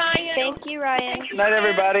 Thank you, Ryan. Thank you, Ryan. Good night,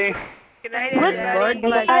 everybody. Good night, everybody. Lord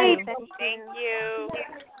bless you. Thank you.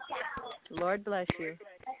 Lord bless you.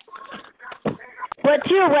 What's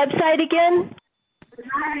your website again?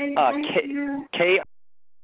 K